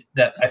imagined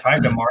that if I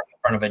had to mark in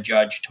front of a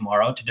judge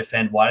tomorrow to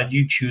defend, why did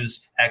you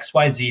choose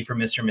XYZ for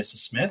Mr. and Mrs.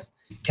 Smith?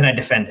 Can I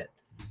defend it,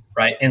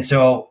 right? And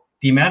so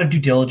the amount of due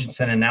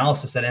diligence and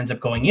analysis that ends up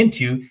going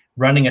into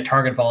running a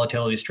target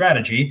volatility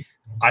strategy,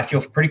 I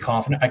feel pretty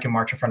confident I can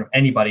march in front of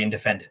anybody and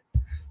defend it.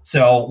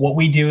 So what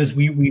we do is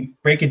we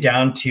break it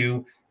down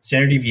to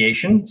standard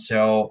deviation.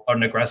 So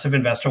an aggressive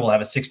investor will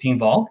have a 16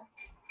 vol,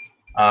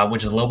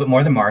 which is a little bit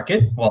more than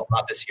market. Well,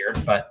 not this year,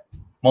 but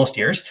most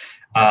years.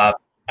 A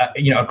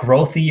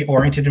growthy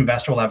oriented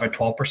investor will have a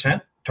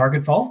 12%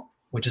 target vol,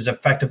 which is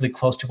effectively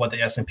close to what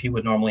the S&P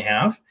would normally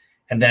have.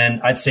 And then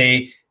I'd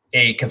say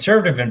a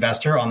conservative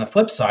investor on the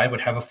flip side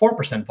would have a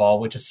 4% vol,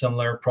 which is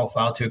similar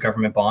profile to a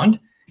government bond.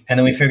 And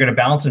then we figured a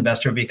balanced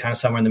investor would be kind of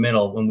somewhere in the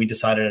middle when we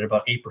decided at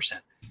about 8%.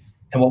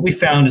 And what we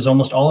found is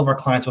almost all of our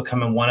clients will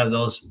come in one of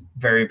those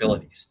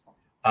variabilities.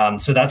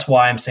 So that's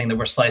why I'm saying that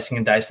we're slicing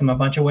and dicing them a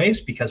bunch of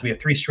ways, because we have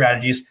 3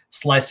 strategies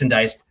sliced and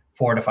diced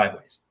 4 to 5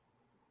 ways.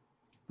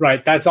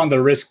 Right. That's on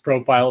the risk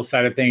profile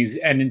side of things.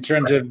 And in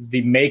terms of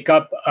the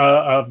makeup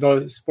of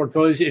those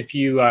portfolios, if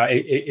you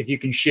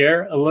can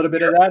share a little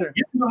bit of that.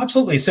 Yeah, no,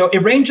 absolutely. So it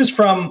ranges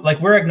from, like,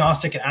 we're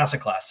agnostic in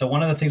asset class. So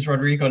one of the things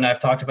Rodrigo and I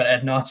have talked about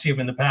ad nauseum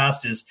in the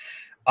past is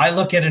I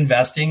look at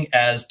investing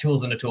as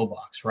tools in a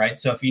toolbox, right?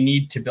 So if you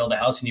need to build a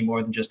house, you need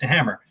more than just a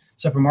hammer.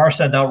 So from our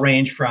side, that'll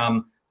range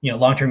from,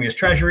 long-term US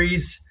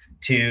treasuries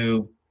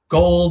to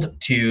gold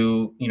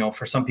to,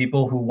 for some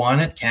people who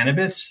want it,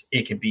 cannabis.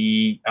 It could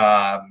be,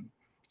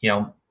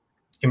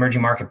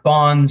 emerging market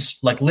bonds,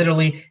 like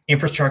literally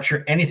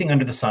infrastructure, anything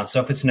under the sun.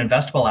 So if it's an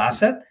investable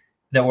asset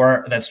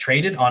that's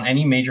traded on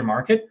any major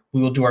market,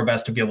 we will do our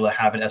best to be able to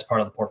have it as part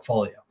of the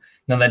portfolio.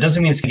 Now, that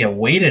doesn't mean it's going to get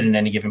weighted in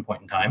any given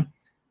point in time.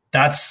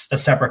 That's a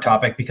separate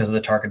topic because of the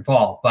target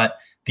vol. But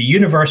the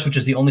universe, which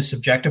is the only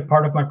subjective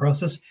part of my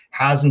process,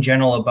 has in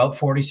general about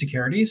 40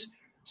 securities.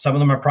 Some of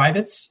them are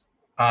privates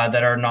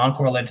that are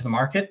non-correlated to the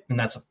market, and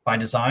that's by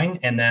design.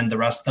 And then the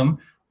rest of them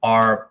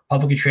are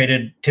publicly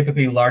traded,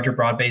 typically larger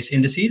broad-based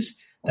indices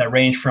that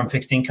range from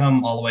fixed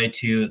income all the way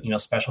to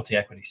specialty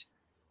equities.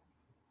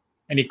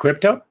 Any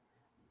crypto?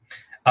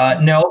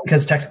 No,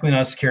 because technically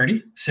not a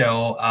security.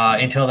 So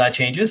until that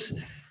changes.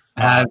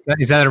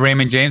 Is that a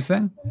Raymond James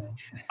thing?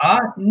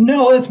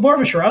 No, it's more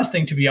of a Shiraz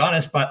thing, to be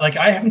honest. But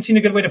I haven't seen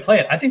a good way to play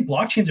it. I think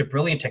blockchains are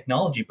brilliant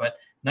technology, but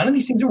none of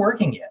these things are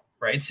working yet,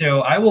 right? So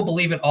I will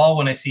believe it all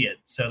when I see it.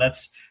 So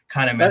that's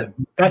kind of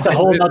that's a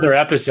whole other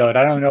episode.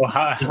 I don't know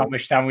how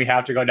much time we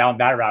have to go down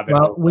that rabbit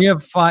hole. Well, we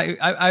have 5.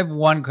 I have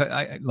one.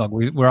 Look,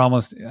 we're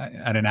almost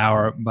at an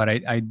hour, but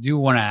I do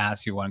want to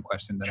ask you one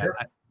question that Sure.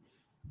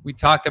 we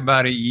talked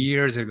about it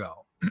years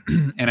ago,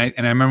 and I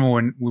remember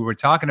when we were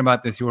talking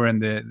about this, you were in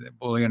the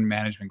Bullion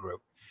Management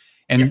Group,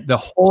 and the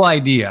whole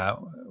idea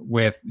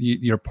with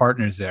your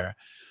partners there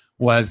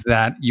was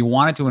that you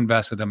wanted to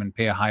invest with them and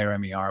pay a higher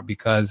MER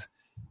because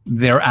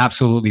they're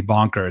absolutely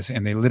bonkers,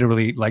 and they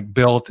literally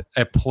built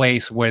a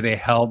place where they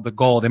held the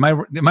gold. Am I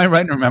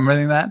right in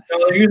remembering that?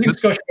 No, they're using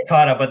Scotia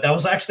Picada, but that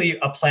was actually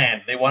a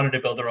plan. They wanted to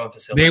build their own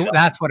facility.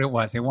 That's what it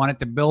was. They wanted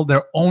to build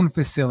their own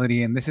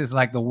facility, and this is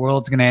like the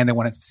world's going to end. They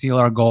want to steal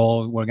our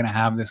gold. We're going to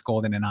have this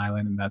gold in an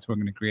island, and that's where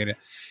we're going to create it.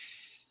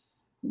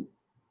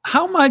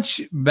 How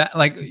much,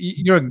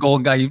 you're a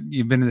gold guy.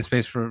 You've been in the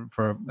space for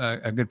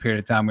a good period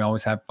of time. We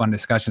always have fun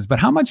discussions, but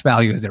how much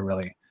value is there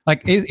really?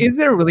 Is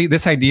there really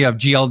this idea of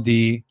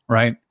GLD,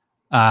 right?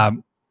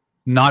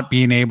 Not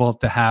being able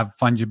to have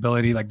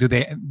fungibility?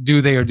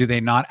 Do they or do they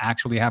not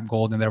actually have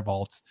gold in their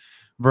vaults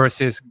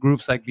versus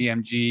groups like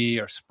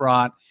BMG or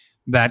Sprott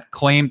that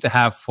claim to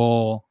have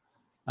full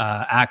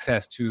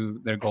access to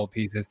their gold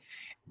pieces?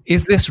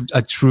 Is this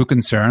a true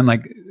concern?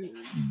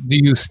 Do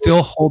you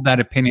still hold that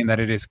opinion that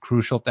it is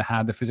crucial to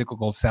have the physical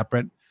gold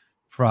separate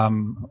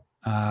from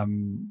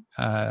from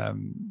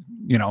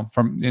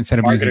instead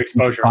of market using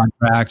exposure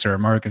contracts or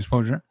market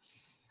exposure?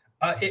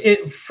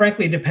 It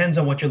frankly depends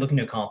on what you're looking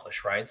to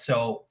accomplish, right?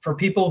 So for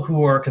people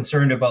who are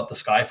concerned about the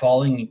sky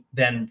falling,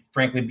 then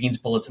frankly, beans,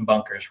 bullets, and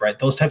bunkers, right?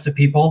 Those types of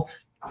people,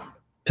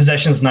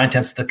 possession is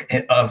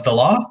 9/10 of the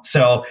law.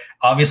 So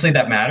obviously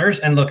that matters.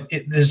 And look,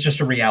 there's just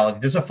a reality.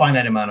 There's a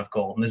finite amount of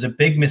gold, and there's a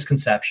big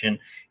misconception.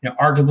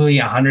 Arguably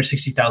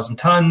 160,000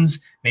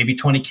 tons, maybe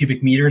 20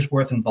 cubic meters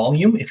worth in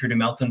volume if you're to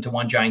melt them into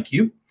one giant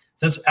cube.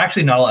 So it's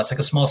actually not a lot. It's like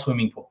a small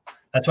swimming pool.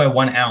 That's why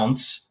 1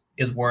 ounce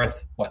is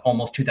worth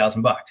almost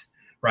 $2,000,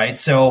 right?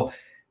 So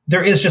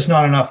there is just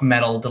not enough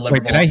metal deliverable.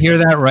 Wait, did I hear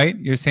that right?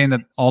 You're saying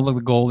that all of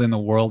the gold in the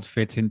world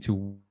fits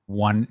into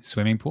one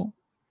swimming pool?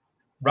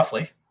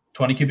 Roughly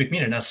 20 cubic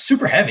meter. Now,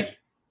 super heavy,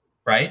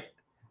 right?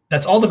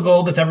 That's all the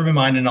gold that's ever been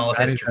mined in all of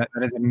history.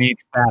 That is a neat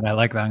stat. I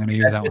like that. I'm going to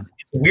use that one.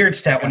 It's a weird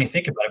stat when you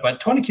think about it,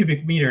 but 20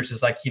 cubic meters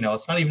is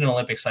it's not even an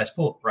Olympic-sized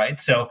pool, right?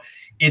 So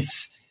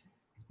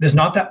there's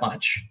not that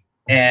much.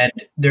 And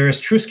there is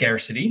true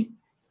scarcity.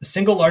 The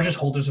single largest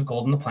holders of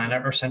gold on the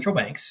planet are central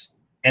banks,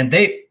 and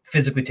they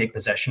physically take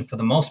possession for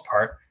the most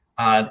part.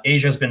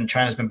 China's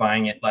been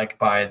buying it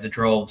by the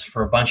droves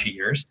for a bunch of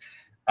years.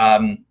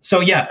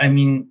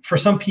 For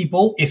some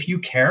people, if you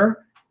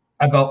care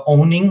about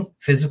owning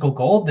physical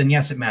gold, then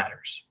yes, it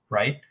matters,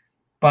 right?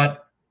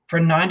 But for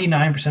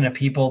 99% of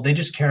people, they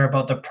just care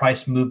about the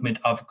price movement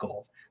of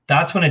gold.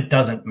 That's when it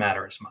doesn't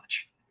matter as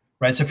much,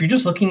 right? So if you're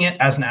just looking at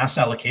it as an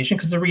asset allocation,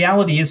 because the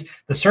reality is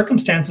the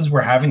circumstances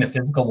where having the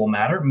physical will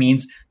matter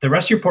means the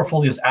rest of your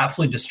portfolio is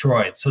absolutely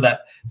destroyed. So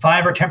that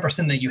 5 or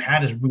 10% that you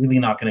had is really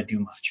not going to do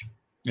much.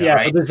 Yeah,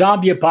 right? For the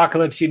zombie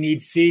apocalypse, you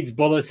need seeds,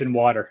 bullets, and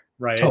water,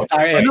 right? Totally.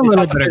 It's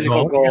not the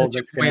physical gold.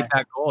 Weight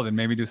that gold and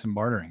maybe do some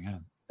bartering.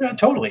 Yeah,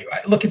 totally.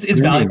 Look, it's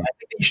valuable. I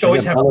think you should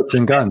always have bullets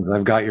and guns.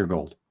 I've got your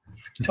gold.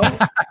 Totally.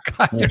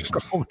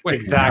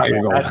 Exactly.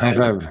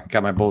 I've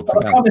got my bullets.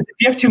 If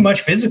you have too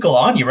much physical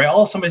on you, right?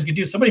 All somebody's gonna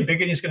do, somebody bigger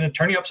than you is gonna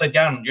turn you upside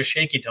down and just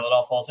shake you till it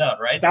all falls out,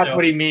 right? That's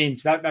what he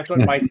means. That's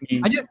what Mike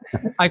means.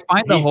 I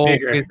find the whole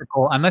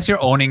physical, unless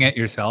you're owning it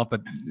yourself,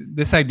 but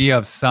this idea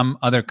of some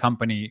other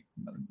company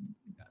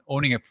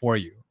owning it for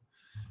you,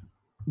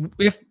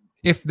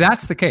 if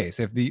that's the case,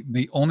 if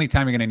the only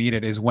time you're going to need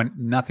it is when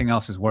nothing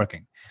else is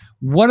working,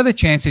 what are the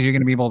chances you're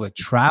going to be able to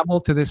travel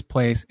to this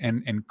place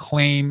and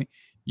claim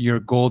your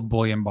gold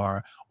bullion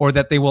bar, or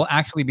that they will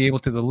actually be able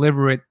to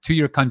deliver it to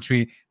your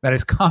country that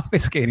is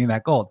confiscating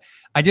that gold?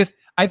 I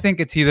think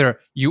it's either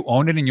you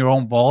own it in your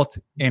own vault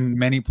in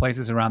many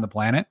places around the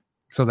planet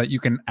so that you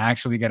can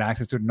actually get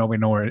access to it and nobody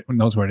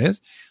knows where it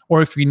is,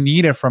 or if you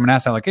need it from an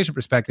asset allocation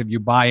perspective, you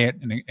buy it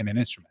in an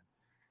instrument.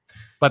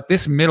 But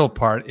this middle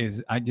part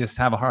is, I just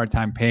have a hard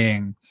time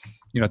paying,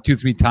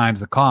 2-3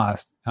 times the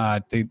cost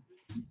to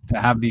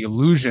have the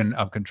illusion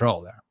of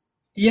control there.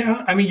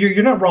 Yeah, I mean,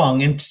 you're not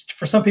wrong. And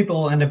for some people,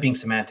 it'll end up being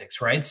semantics,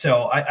 right?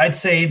 So I'd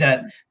say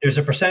that there's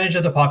a percentage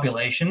of the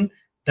population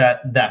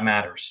that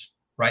matters,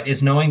 right?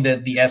 Is knowing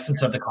that the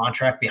essence of the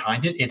contract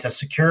behind it, it's as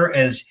secure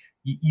as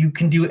you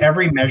can do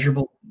every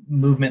measurable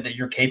movement that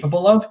you're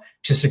capable of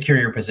to secure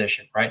your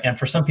position, right? And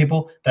for some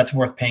people, that's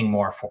worth paying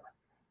more for.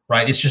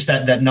 Right. It's just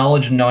that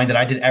knowledge and knowing that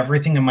I did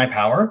everything in my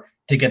power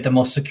to get the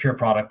most secure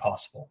product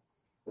possible.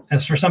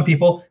 As for some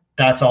people,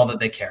 that's all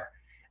that they care.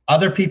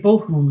 Other people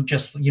who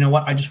just,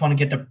 I just want to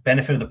get the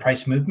benefit of the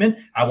price movement.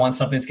 I want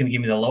something that's going to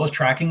give me the lowest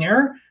tracking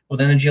error. Well,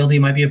 then the GLD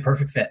might be a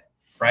perfect fit.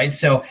 Right.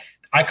 So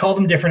I call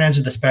them different ends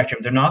of the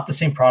spectrum. They're not the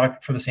same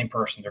product for the same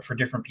person. They're for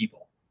different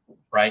people.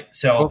 Right.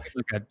 So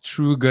like a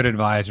true good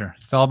advisor.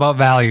 It's all about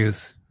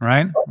values.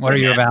 Right? What are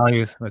your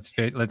values? Let's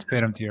fit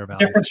them to your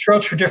values. Different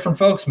strokes for different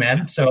folks,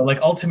 man. So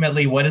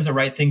ultimately, what is the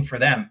right thing for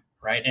them,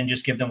 right? And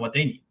just give them what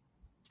they need.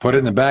 Put it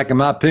in the back of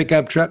my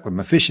pickup truck with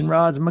my fishing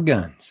rods and my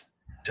guns.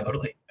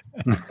 Totally.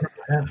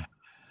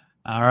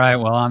 All right.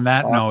 Well, on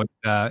that note,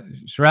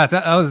 Shiraz,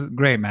 that was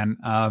great, man.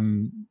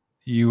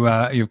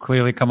 You've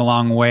clearly come a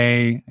long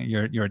way.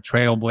 You're a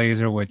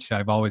trailblazer, which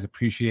I've always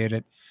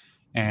appreciated,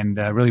 and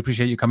really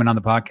appreciate you coming on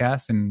the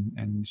podcast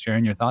and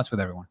sharing your thoughts with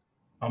everyone.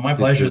 Oh, my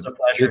pleasure. It's a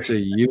pleasure. It's a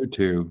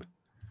YouTube.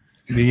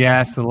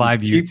 Yes, the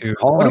live YouTube.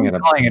 Calling it a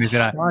Is it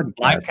a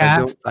live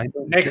cast?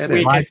 Next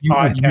week it's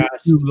podcast.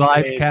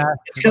 Live cast.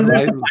 It's because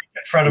there's a mic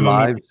in front of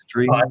live them.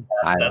 stream.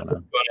 I don't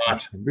know.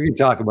 We can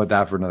talk about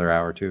that for another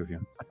hour too, if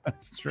you.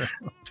 That's true.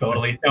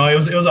 Totally. No, it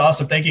was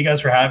awesome. Thank you guys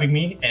for having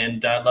me,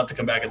 and I'd love to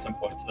come back at some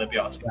point. So that'd be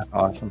awesome. Yeah,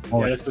 awesome.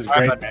 Yeah, this was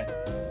great, man.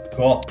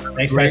 Cool.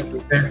 Thanks, guys.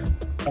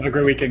 Have a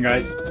great weekend,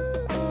 guys.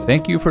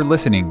 Thank you for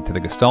listening to the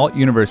Gestalt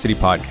University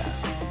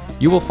podcast.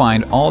 You will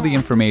find all the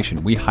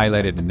information we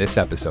highlighted in this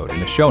episode in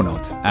the show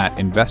notes at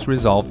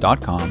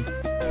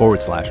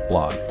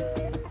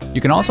investresolve.com/blog.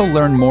 You can also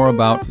learn more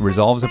about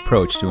Resolve's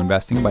approach to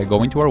investing by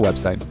going to our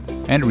website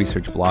and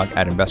research blog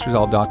at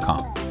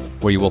investresolve.com,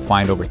 where you will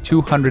find over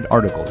 200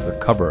 articles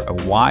that cover a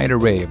wide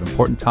array of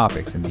important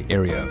topics in the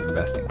area of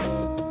investing.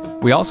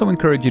 We also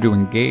encourage you to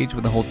engage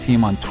with the whole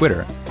team on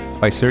Twitter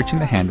by searching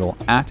the handle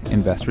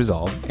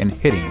 @InvestResolve and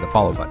hitting the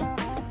follow button.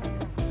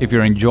 If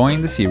you're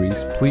enjoying the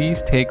series,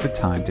 please take the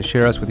time to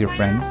share us with your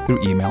friends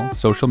through email,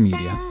 social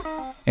media.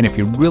 And if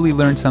you really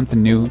learned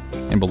something new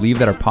and believe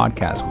that our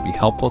podcast would be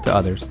helpful to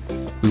others,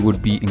 we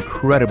would be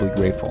incredibly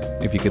grateful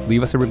if you could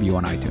leave us a review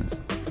on iTunes.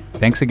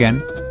 Thanks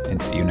again,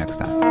 and see you next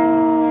time.